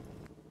 Mum.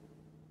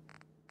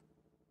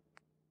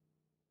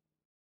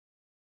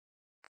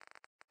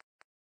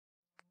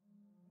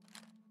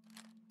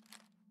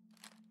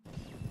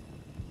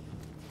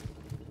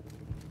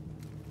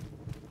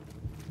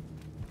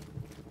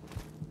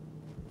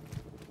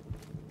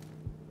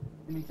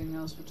 Anything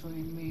else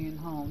between me and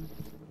home?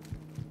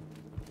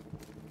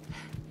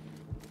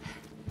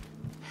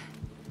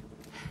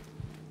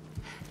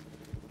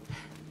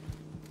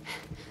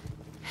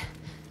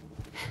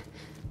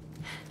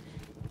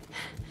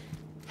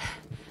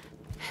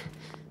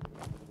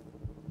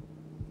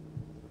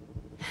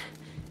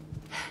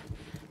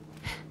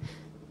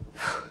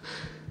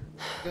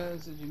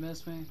 Guys, did you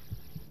miss me?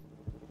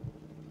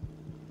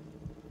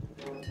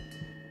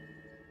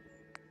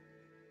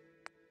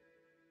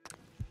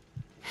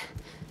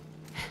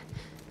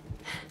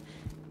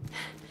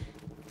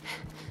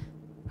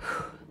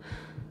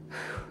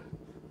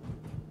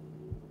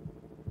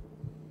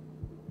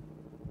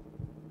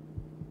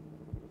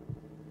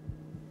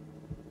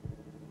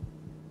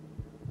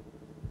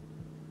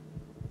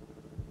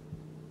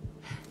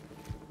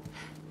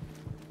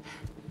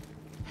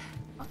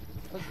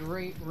 A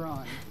great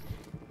run.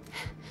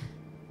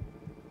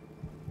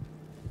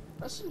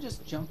 Preston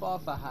just jump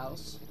off a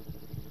house.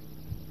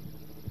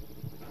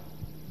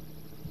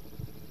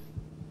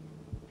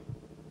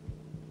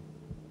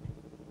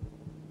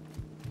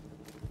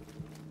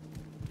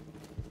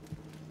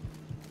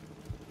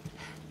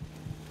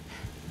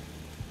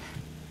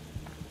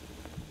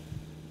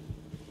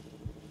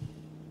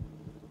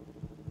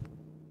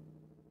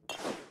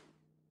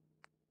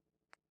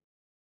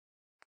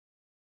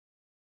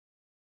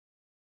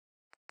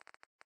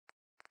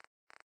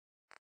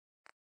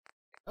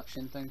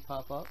 Production thing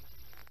pop up.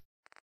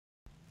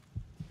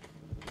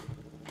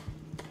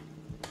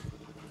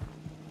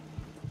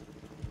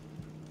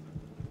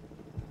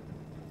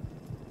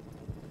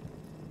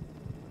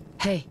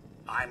 Hey,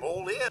 I'm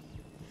all in.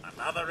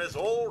 Another is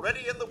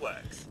already in the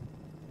works.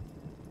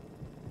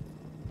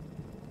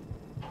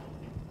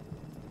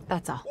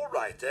 that's all. All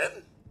right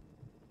then.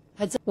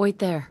 Heads up. Wait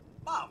there.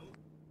 Mum?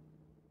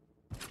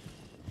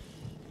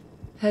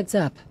 Heads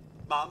up.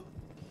 Mum?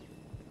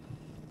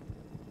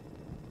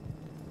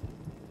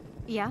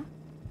 Yeah?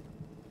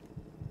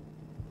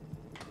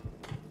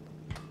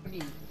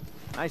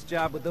 Nice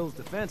job with those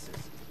defenses.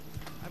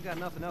 I've got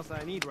nothing else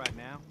I need right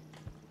now.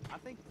 I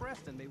think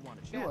Preston may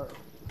want to You chat. are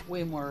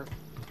way more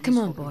Come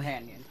on, useful boy.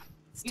 companion.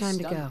 It's You time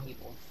to stun go.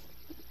 people.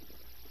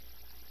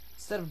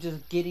 Instead of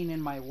just getting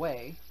in my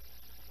way.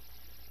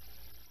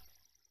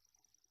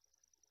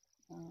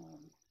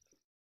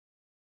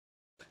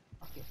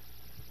 Okay.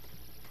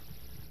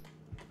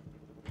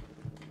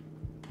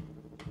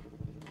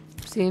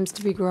 Seems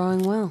to be growing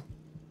well.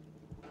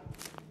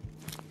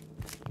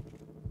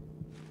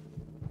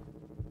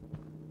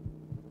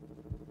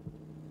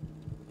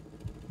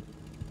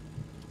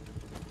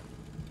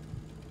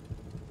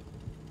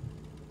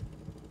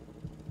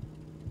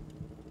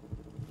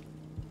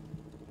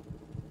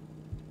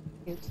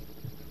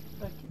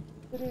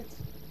 It is.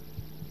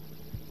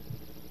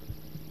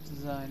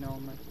 Design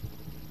only.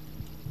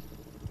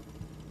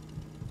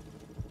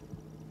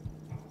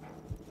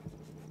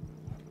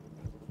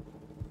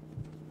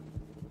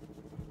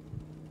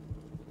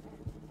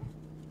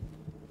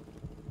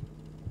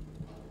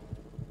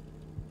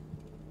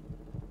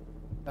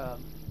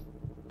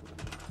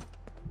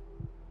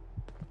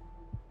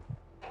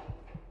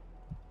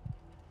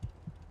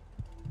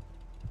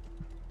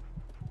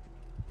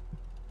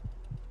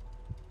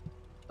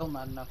 Still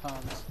not enough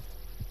homes.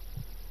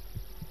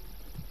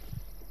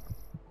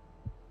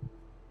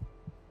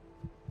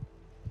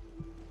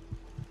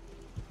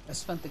 I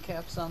spent the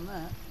caps on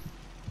that.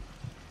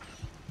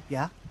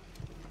 Yeah?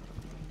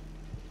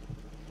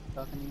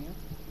 Talking to you.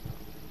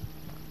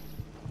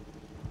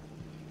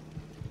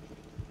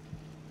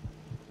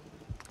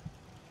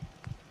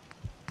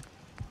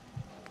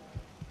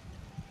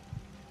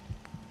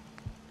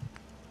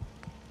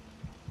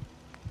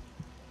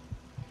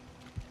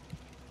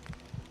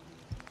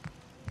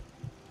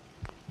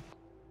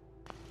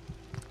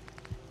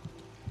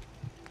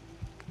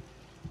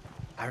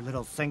 Our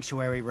little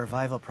sanctuary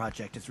revival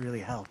project has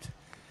really helped.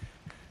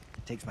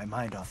 It takes my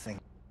mind off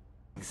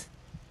things.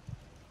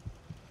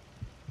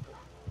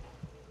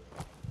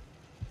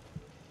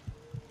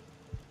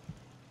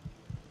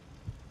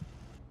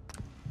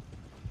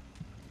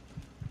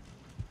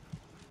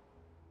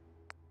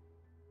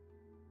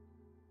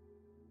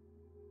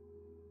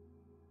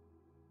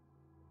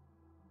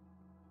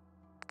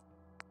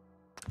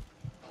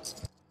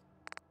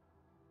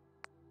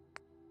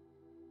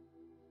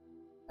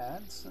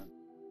 Ads?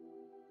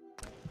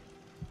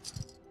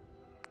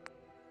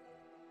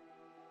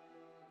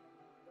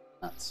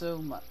 Not so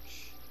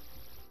much.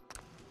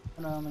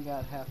 And I only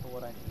got half of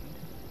what I need.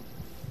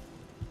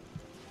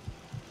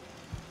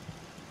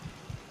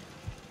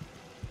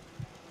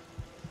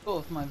 Cool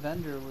if my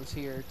vendor was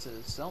here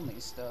to sell me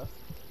stuff.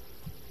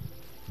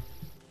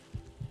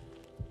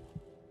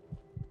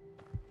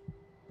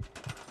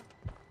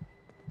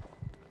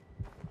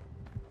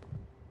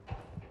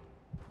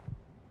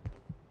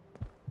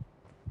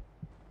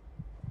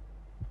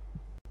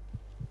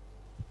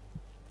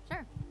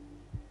 Sure.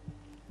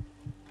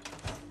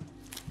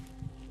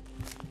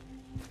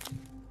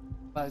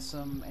 Buy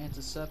some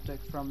antiseptic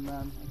from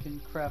them. I can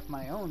craft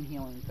my own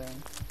healing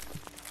thing.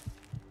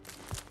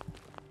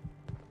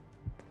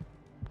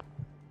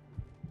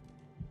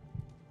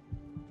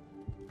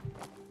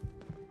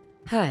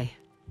 Hi.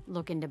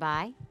 Looking to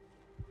buy?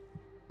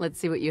 Let's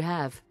see what you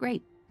have.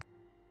 Great.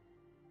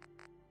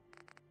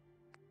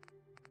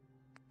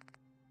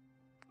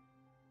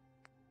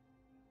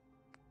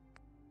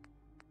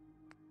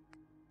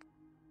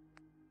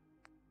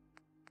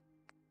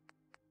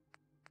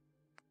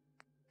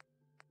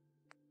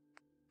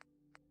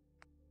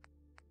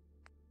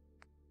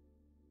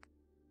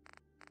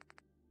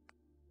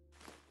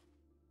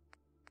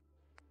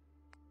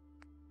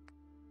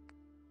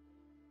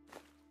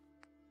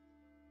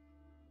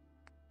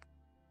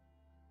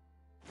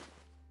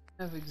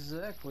 Have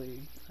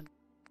exactly.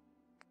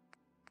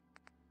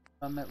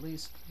 I'm at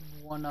least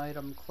one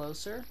item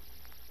closer,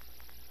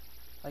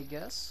 I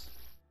guess.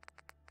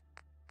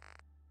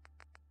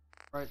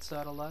 Right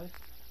side of life.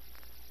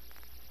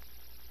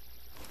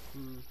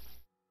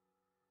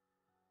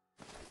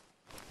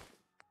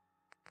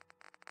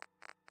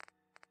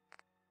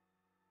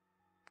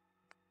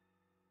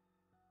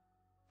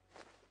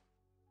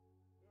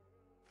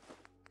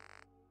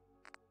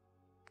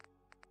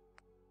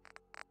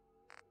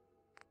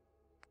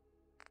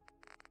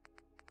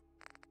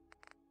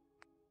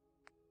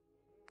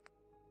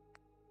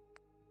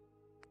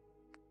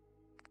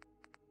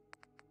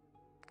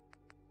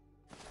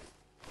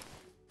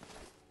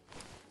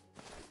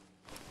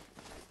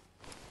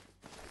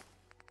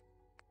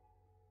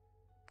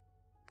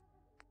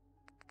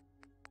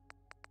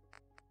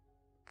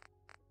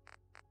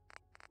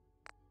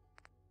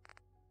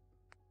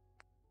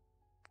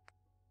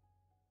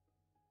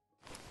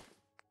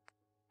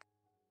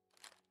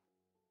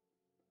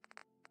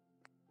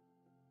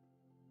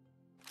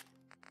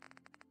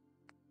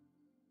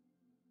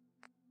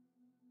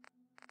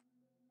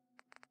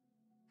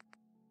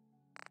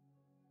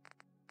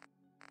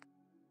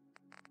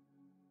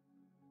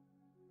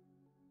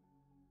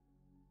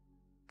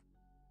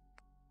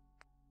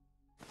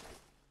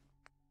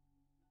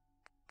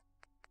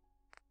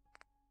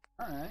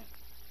 Alright.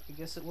 I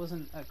guess it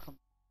wasn't a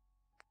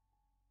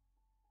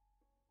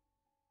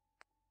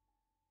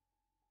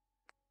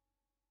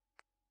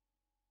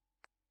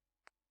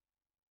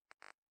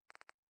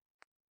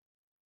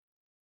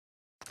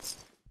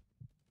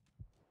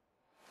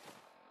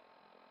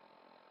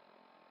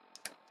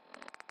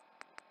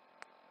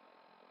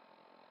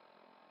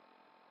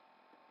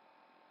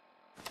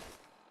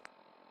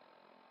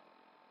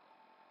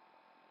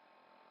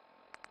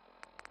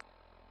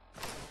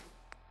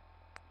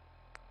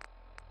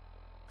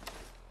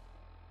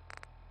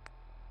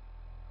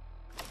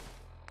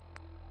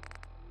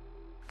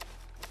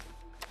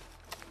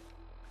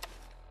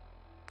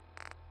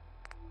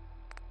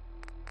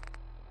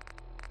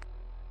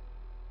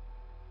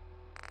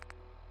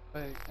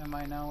Wait, am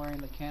I now wearing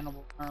the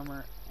cannibal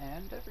armor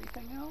and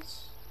everything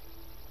else?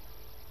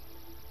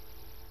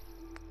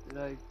 Did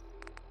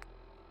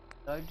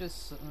I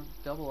just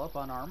double up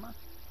on armor?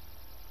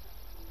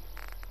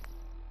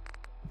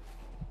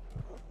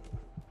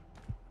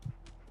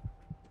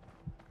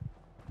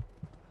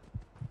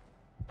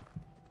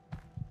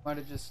 Might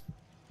have just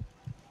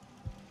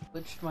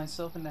glitched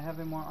myself into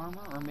having more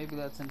armor, or maybe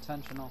that's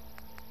intentional.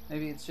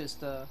 Maybe it's just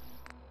the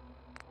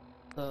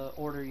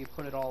order you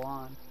put it all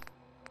on.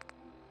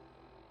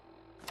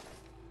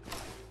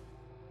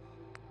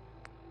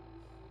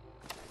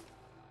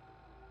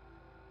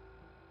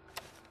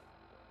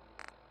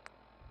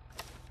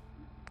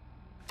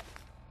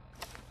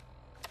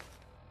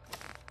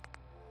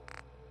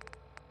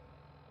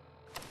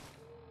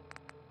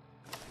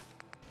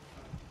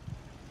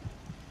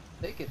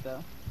 Take it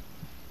though.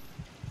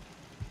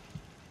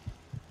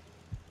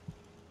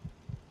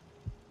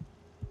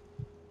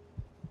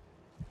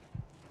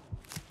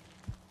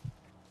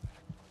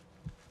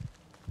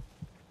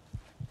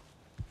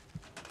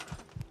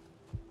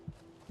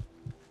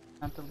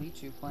 Not the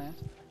lychee plant.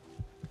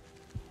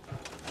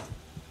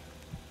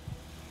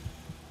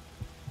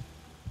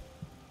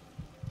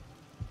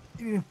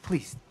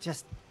 Please,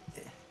 just...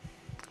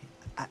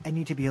 I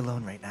need to be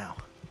alone right now.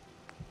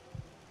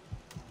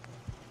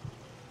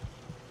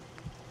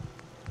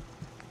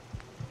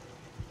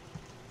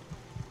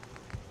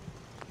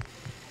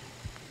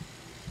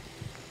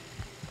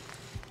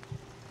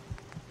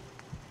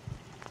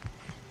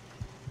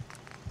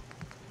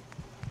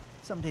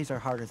 Some days are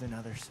harder than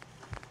others.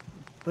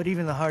 But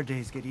even the hard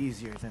days get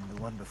easier than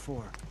the one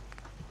before.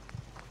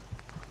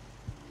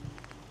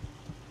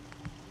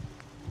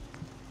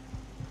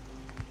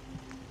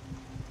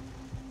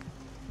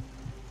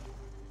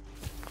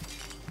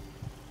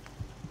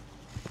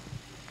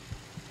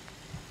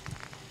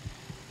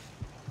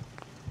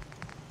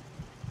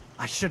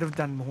 I should have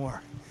done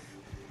more.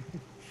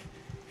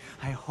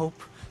 I hope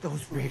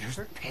those raiders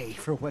pay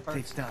for what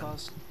they've done.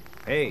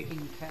 Hey.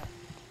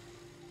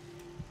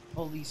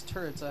 All these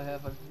turrets I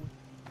have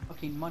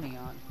fucking money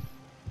on.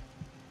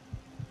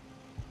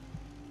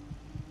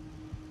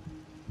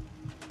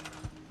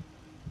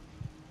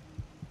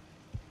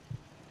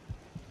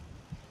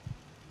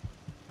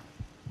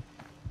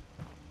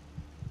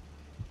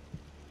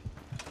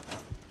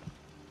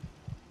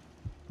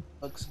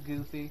 Looks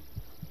goofy.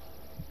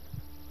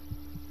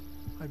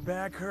 My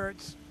back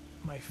hurts,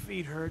 my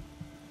feet hurt,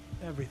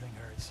 everything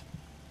hurts.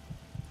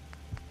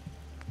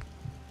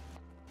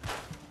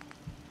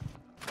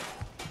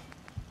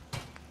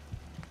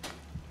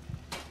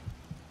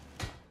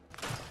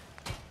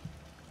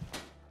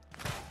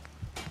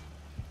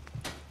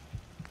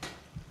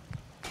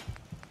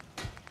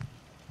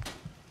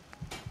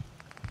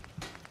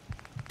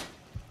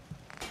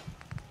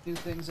 Two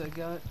things I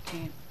got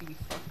can't be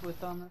fucked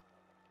with on this.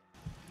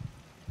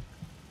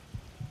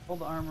 All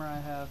the armor I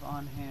have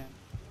on hand.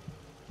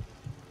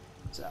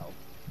 It's out.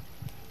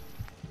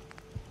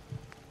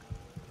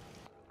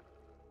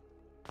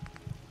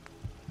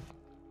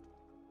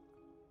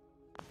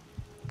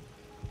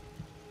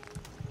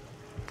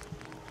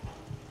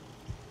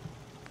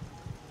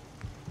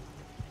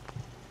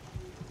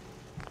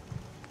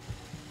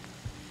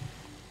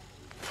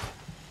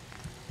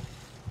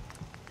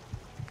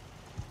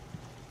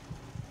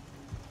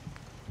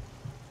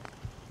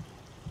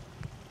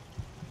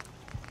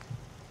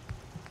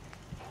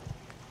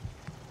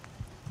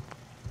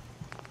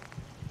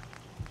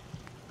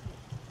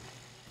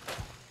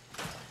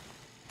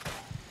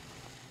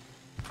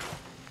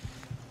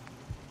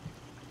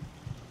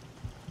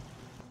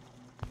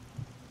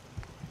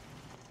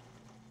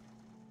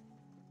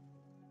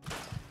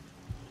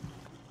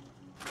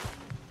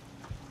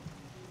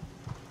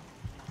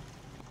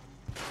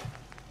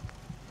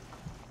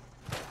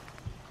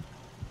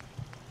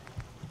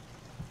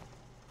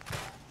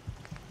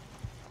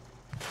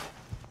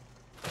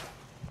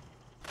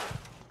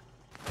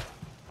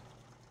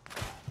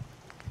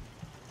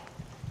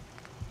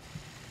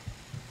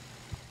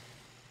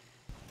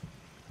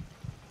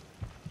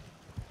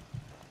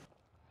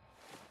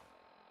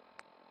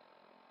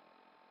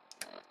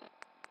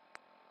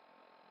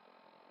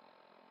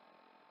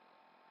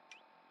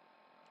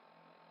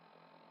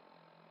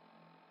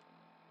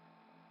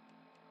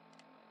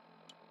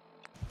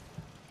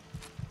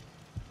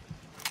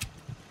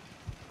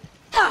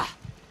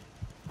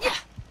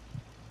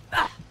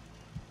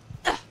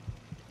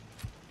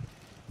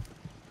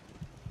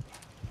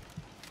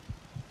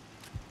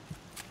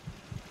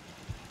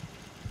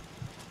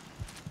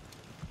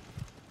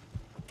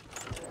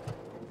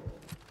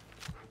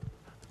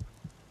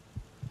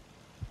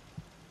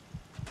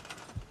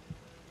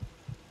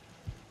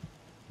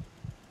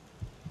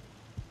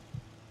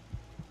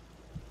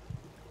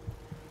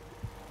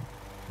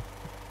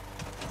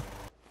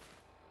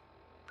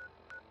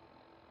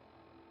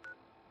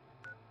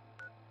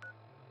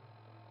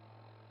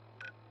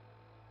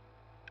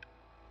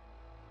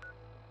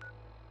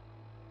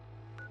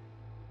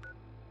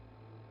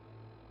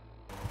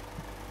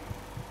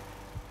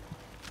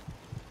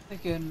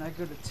 Thinking I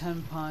go to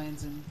Ten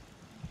Pines and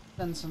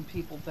send some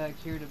people back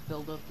here to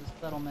build up this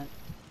settlement.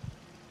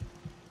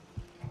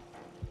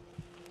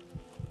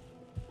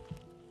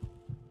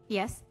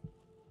 Yes?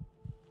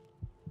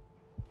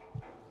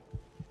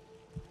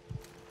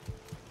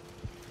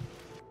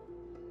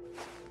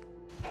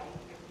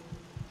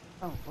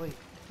 Oh, wait.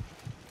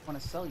 I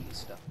want to sell you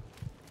stuff.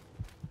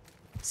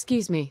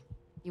 Excuse me.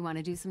 You want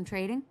to do some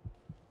trading?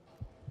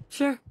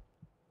 Sure.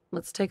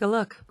 Let's take a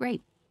look.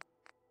 Great.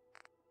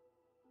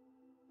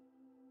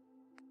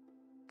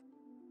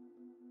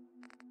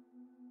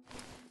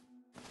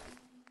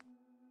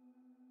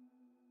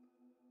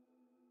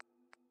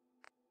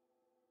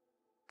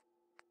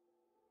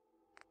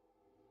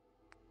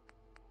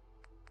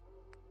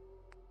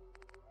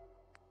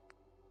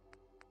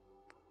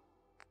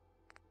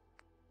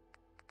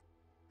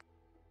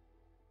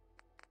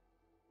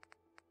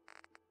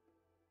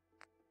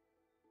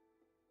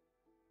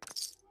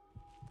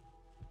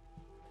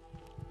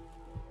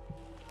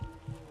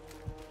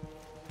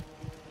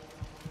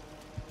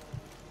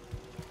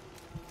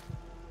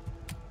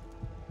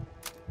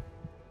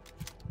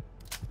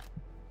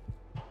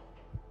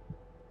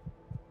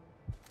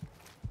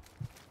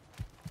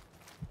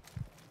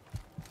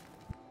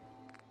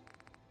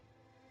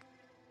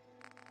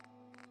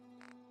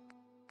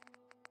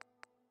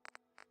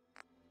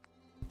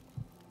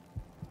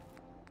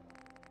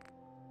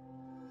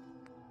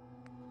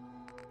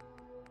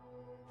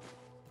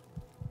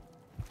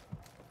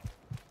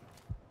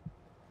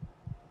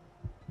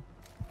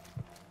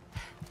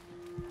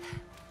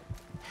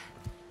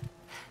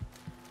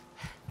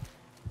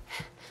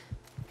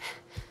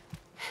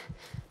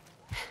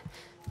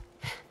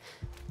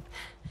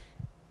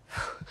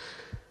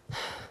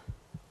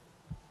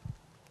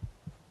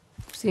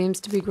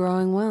 seems to be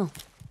growing well.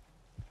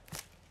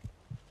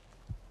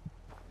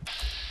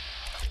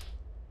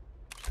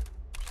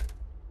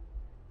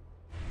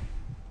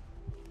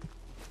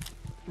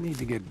 I need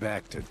to get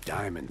back to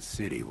Diamond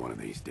City one of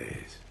these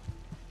days.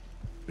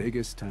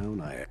 Biggest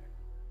town I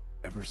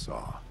ever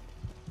saw.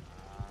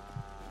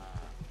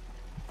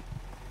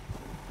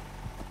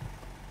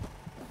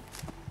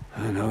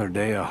 Another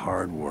day of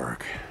hard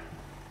work.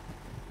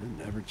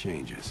 It never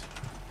changes.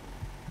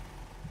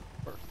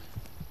 Work.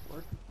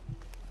 Work.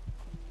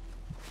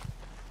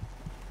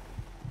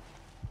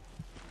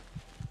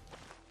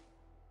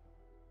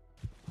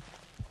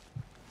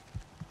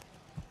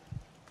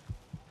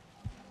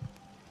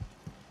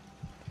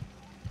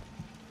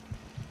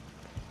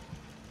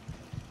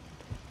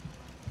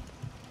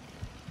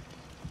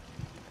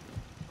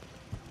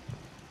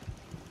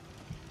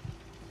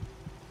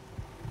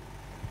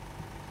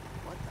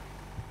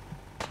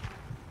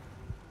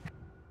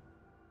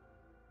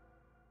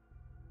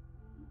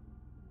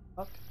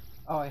 Fuck.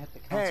 Oh, I hit the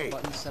cancel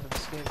button instead of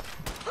escape.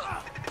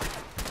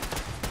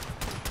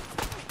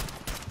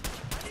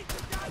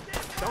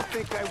 Don't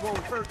think I won't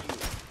hurt you.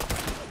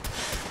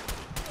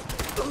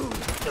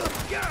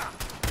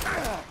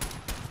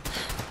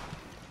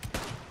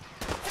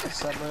 I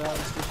said where I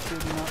was just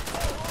shooting up.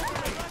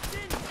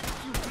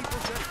 You people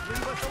just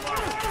leave us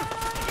alone.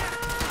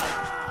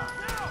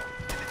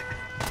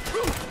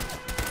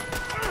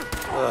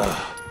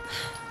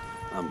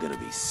 I'm gonna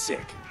be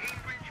sick.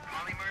 Cambridge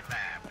Polymer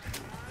Labs,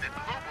 the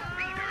global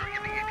leader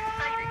in the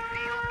exciting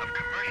field of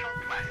commercial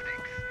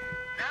plastics.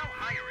 Now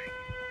hiring.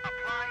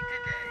 Apply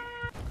today.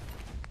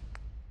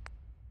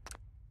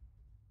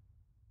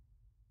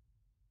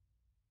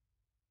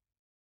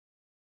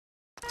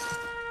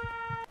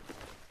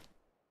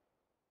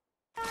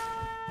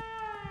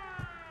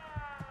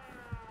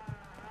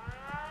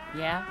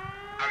 Yeah?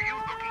 Are you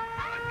looking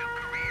for a new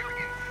career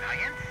in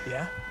science?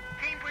 Yeah?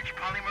 Cambridge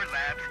Polymer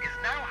Labs is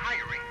now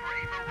hiring for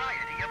a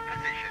variety of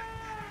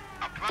positions.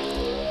 Apply.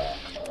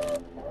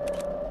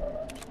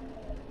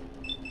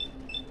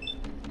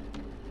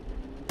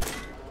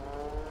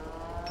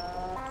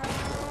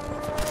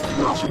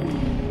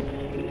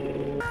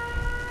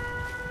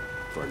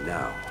 For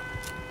now.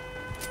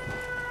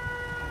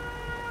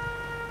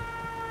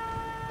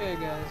 Okay,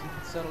 guys, you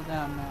can settle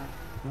down now.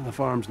 Well, the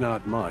farm's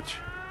not much,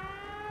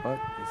 but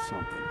it's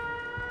something.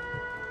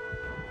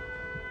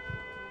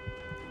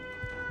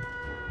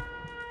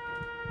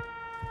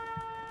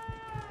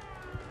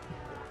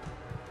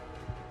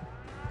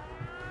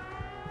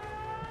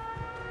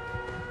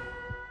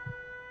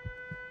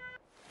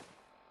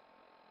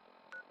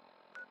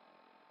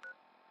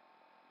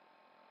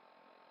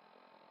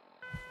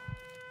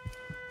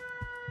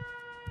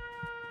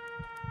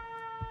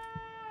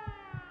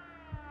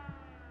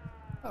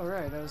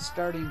 Alright, I was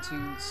starting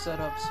to set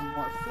up some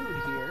more food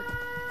here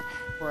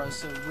before I was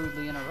so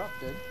rudely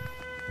interrupted.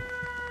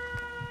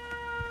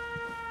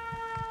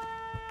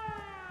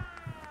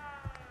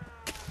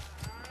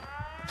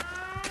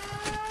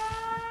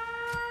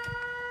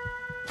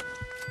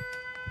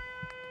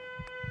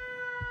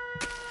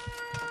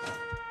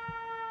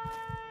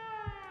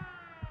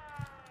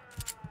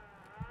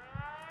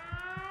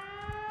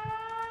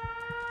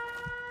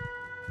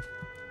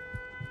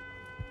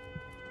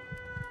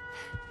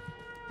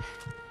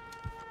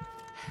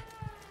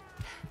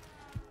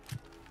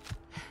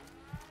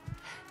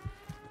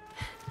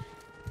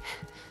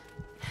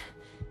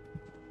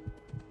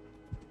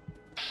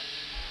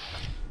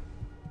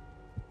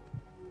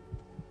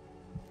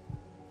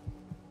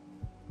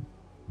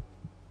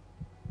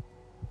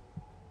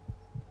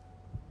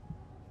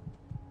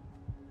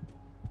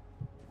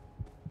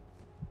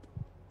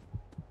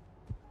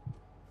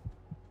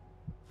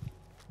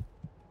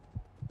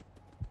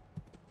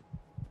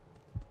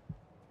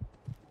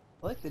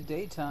 I like the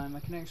daytime, I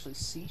can actually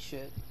see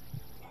shit.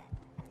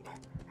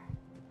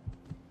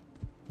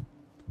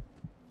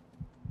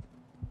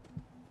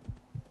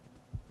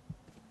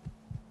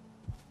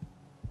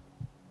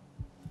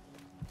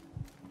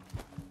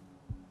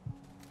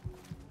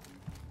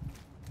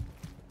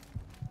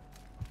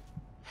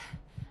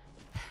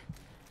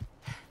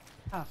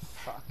 Ah,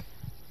 fuck.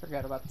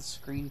 Forgot about the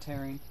screen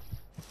tearing.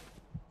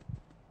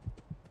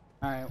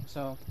 Alright,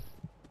 so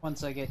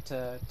once I get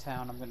to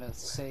town, I'm gonna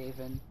save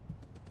and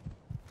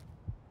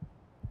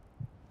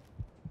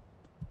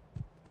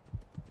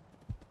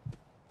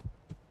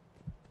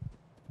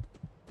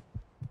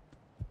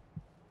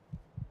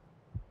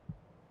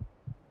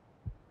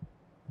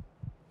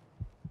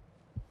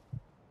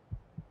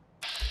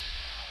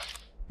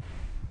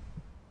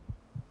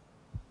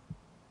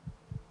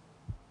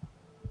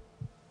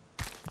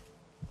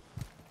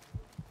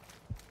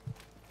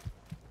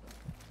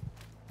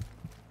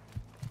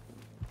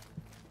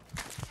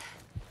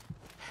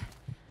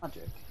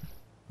logic.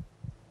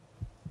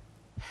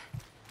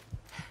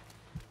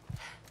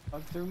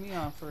 Bug threw me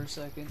off for a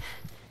second.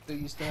 So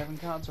used to having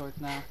consorts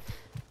now.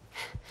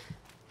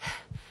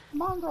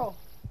 Mongrel!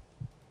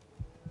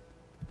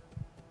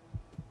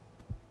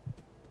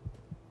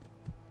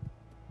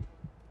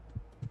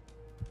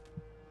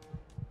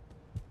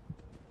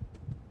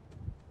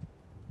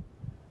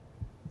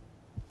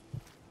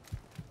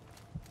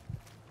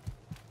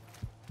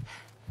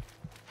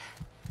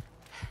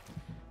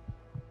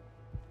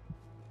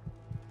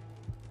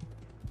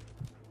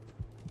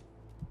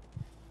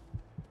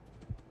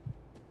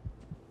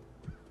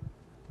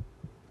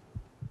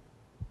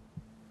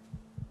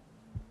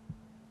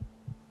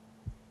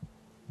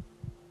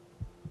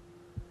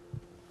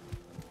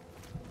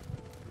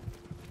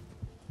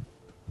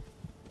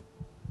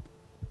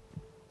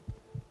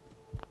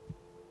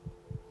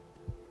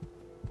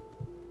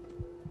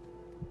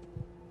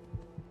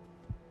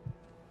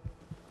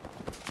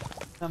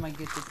 Time I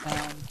get to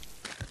town,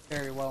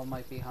 very well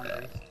might be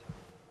hungry.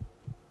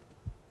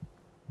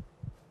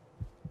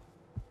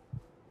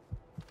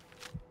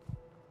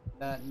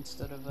 That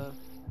instead of a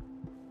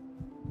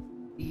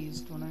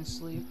eased when I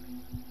sleep.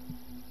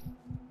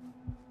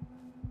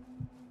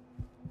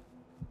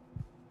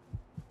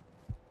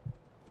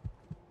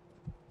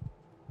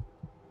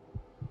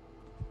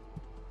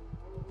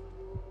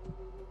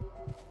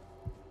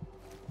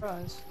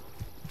 Surprise.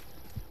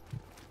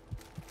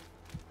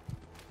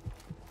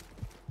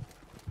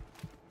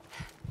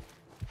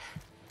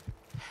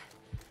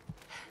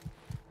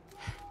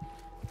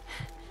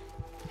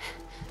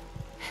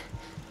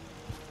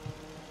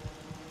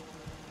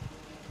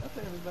 Up,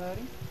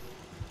 everybody.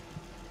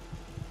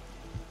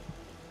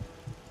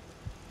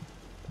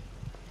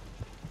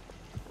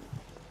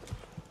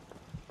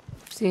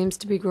 Seems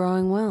to be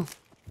growing well.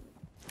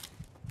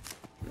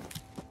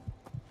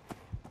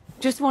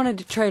 Just wanted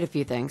to trade a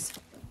few things.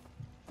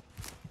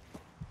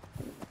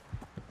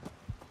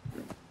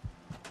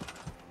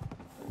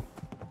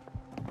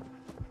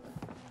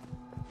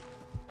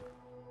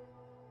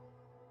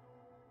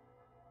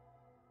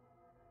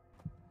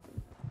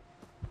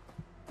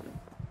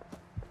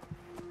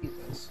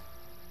 Jesus.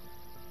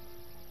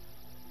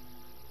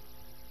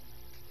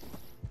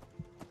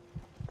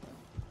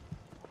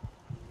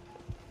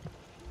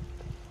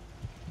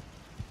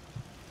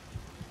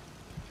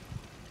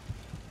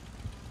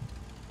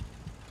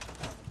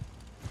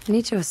 I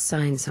need to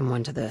assign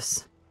someone to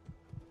this.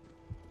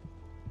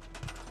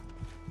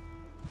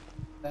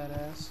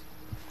 Badass.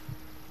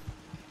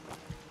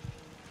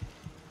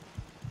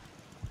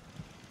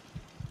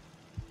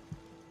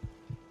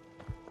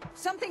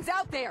 Something's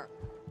out there!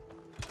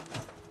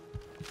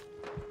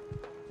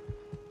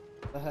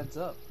 The heads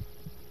up.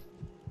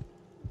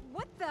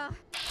 What the?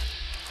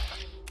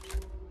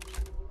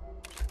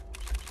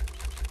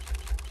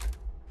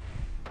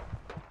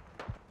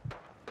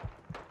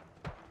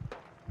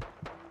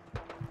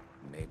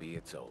 Maybe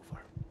it's over.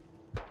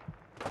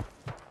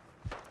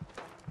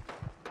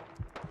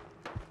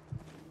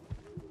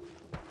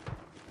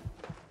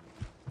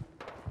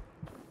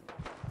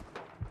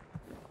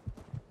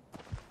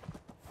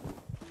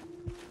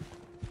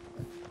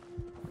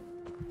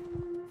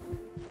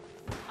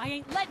 I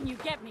ain't letting you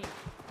get me.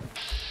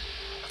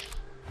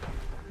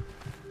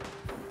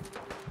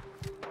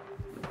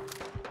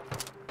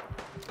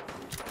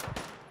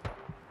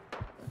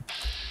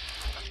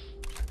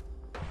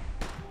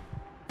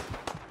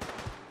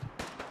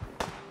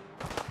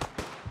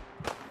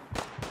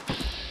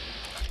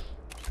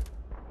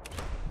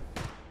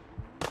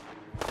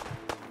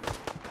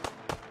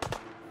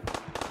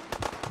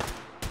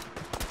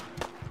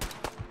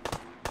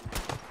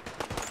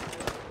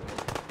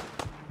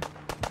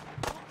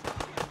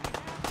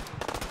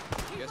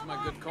 Guess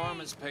my good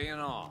karma's paying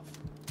off.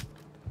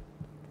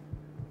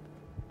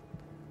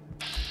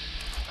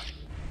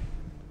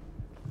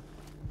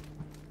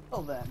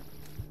 Well then.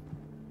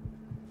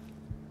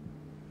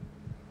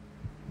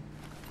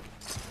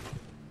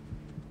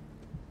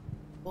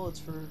 Bullets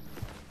for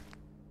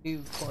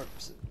few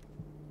corpses.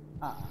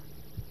 Ah.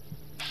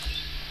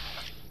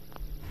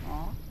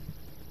 Aw.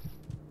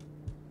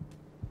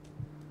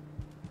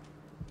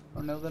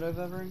 Don't know that I've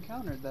ever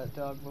encountered that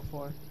dog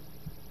before.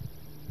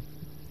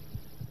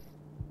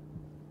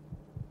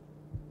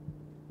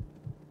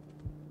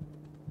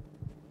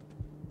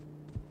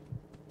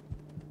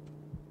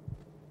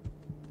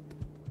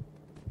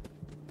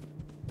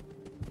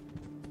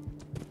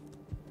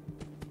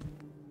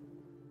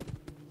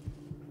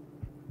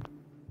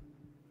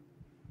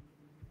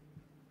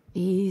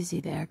 Easy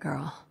there,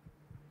 girl.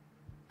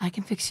 I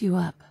can fix you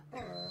up.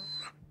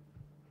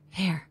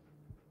 Here.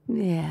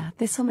 Yeah,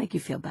 this'll make you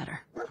feel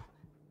better.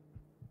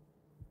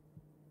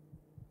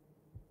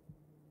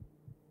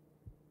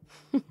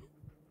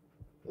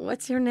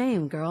 What's your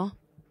name, girl?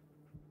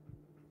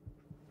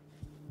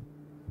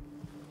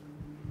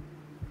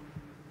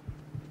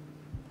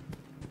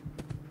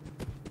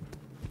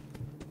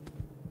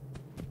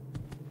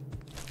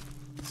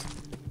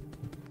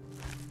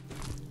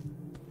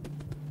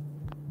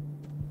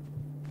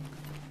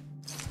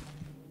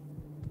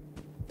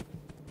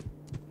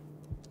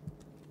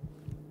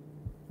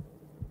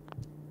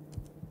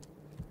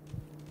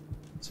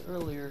 It's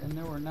earlier, and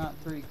there were not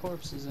 3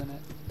 corpses in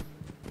it.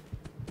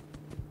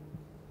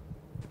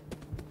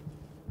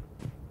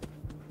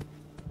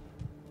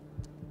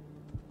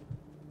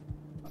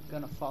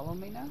 Gonna follow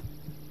me now?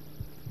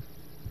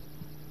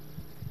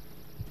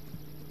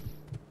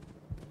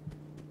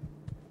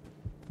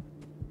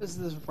 Who does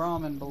this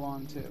Brahmin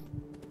belong to?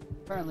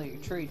 Apparently a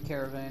trade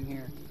caravan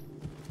here.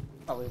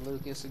 Probably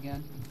Lucas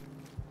again.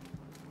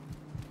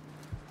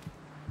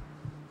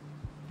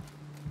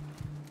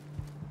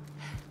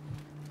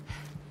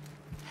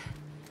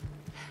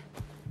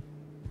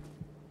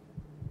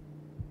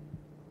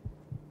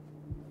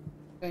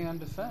 Okay, on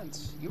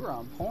defense, you were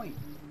on point.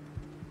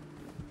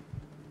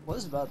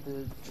 Was about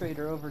to trade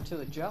her over to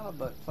a job,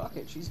 but fuck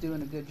it, she's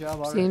doing a good job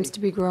already. Seems to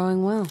be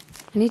growing well.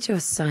 I need to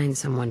assign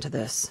someone to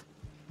this.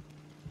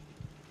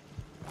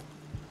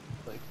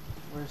 Like,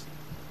 where's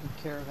the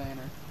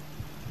caravaner.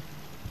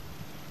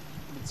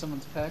 Did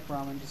someone's pack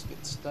ramen just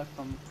get stuck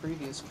from a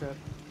previous trip?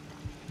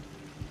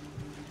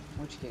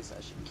 In which case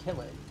I should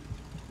kill it,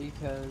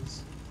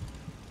 because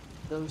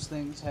those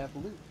things have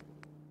loot.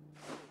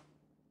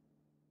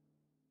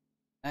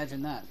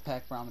 Imagine that,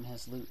 pack ramen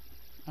has loot.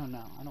 Oh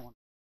no, I don't want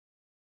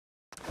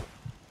to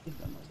give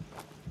them those.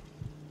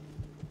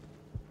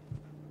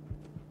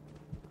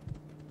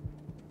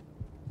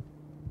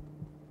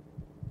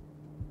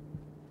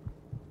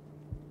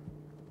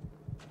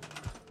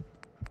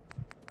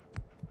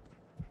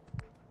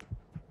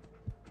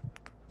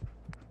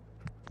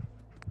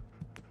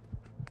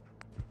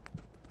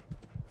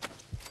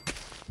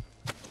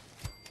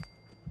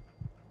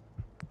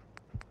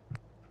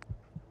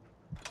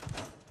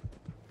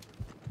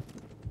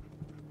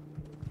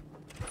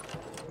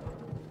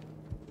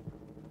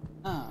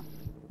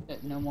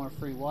 No more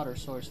free water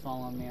source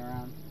following me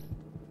around.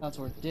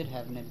 Codsworth did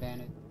have an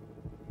advantage.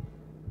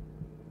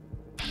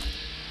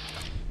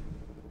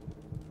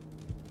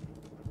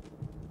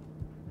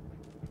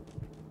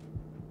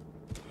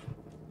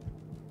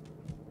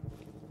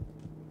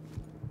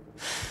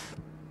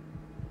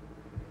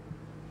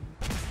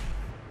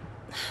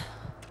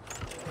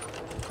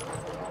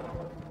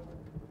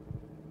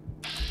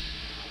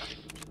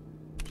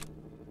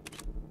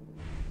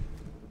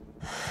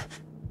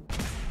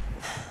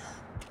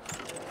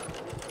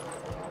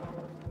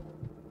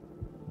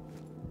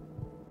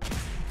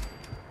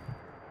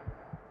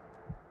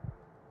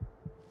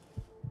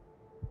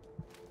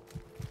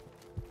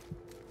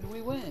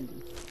 We win.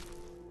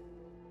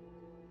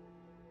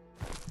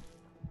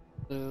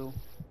 So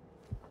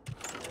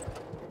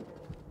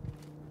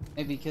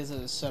maybe because it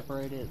was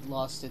separated, it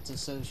lost its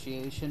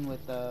association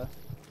with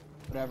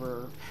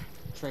whatever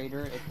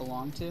trader it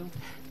belonged to,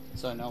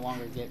 so I no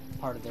longer get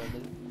part of their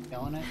loot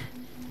killing it.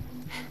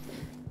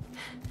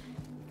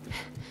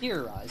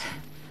 Theorizing.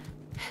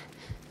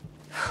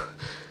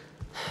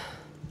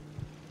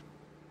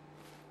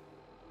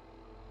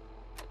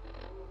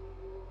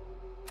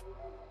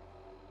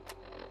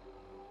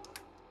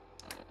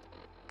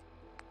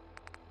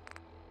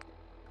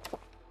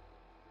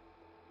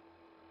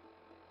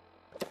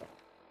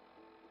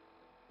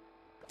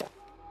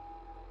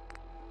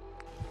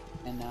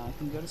 And now I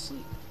can go to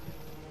sleep.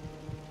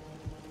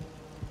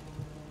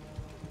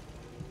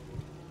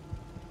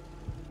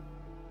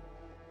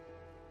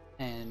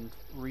 And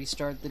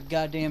restart the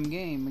goddamn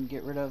game and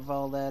get rid of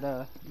all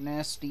that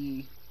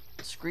nasty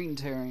screen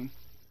tearing.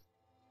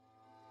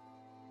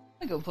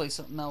 I go play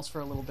something else for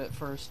a little bit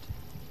first.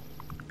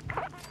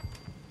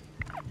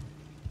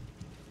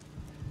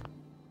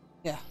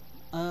 Yeah,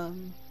 I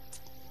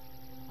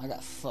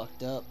got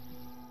fucked up.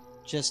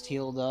 Just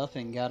healed up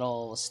and got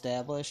all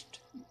established.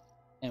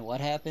 And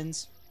what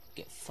happens?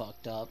 Get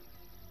fucked up.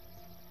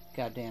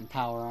 Goddamn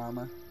power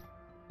armor.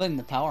 Blame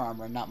the power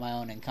armor, not my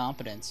own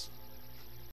incompetence.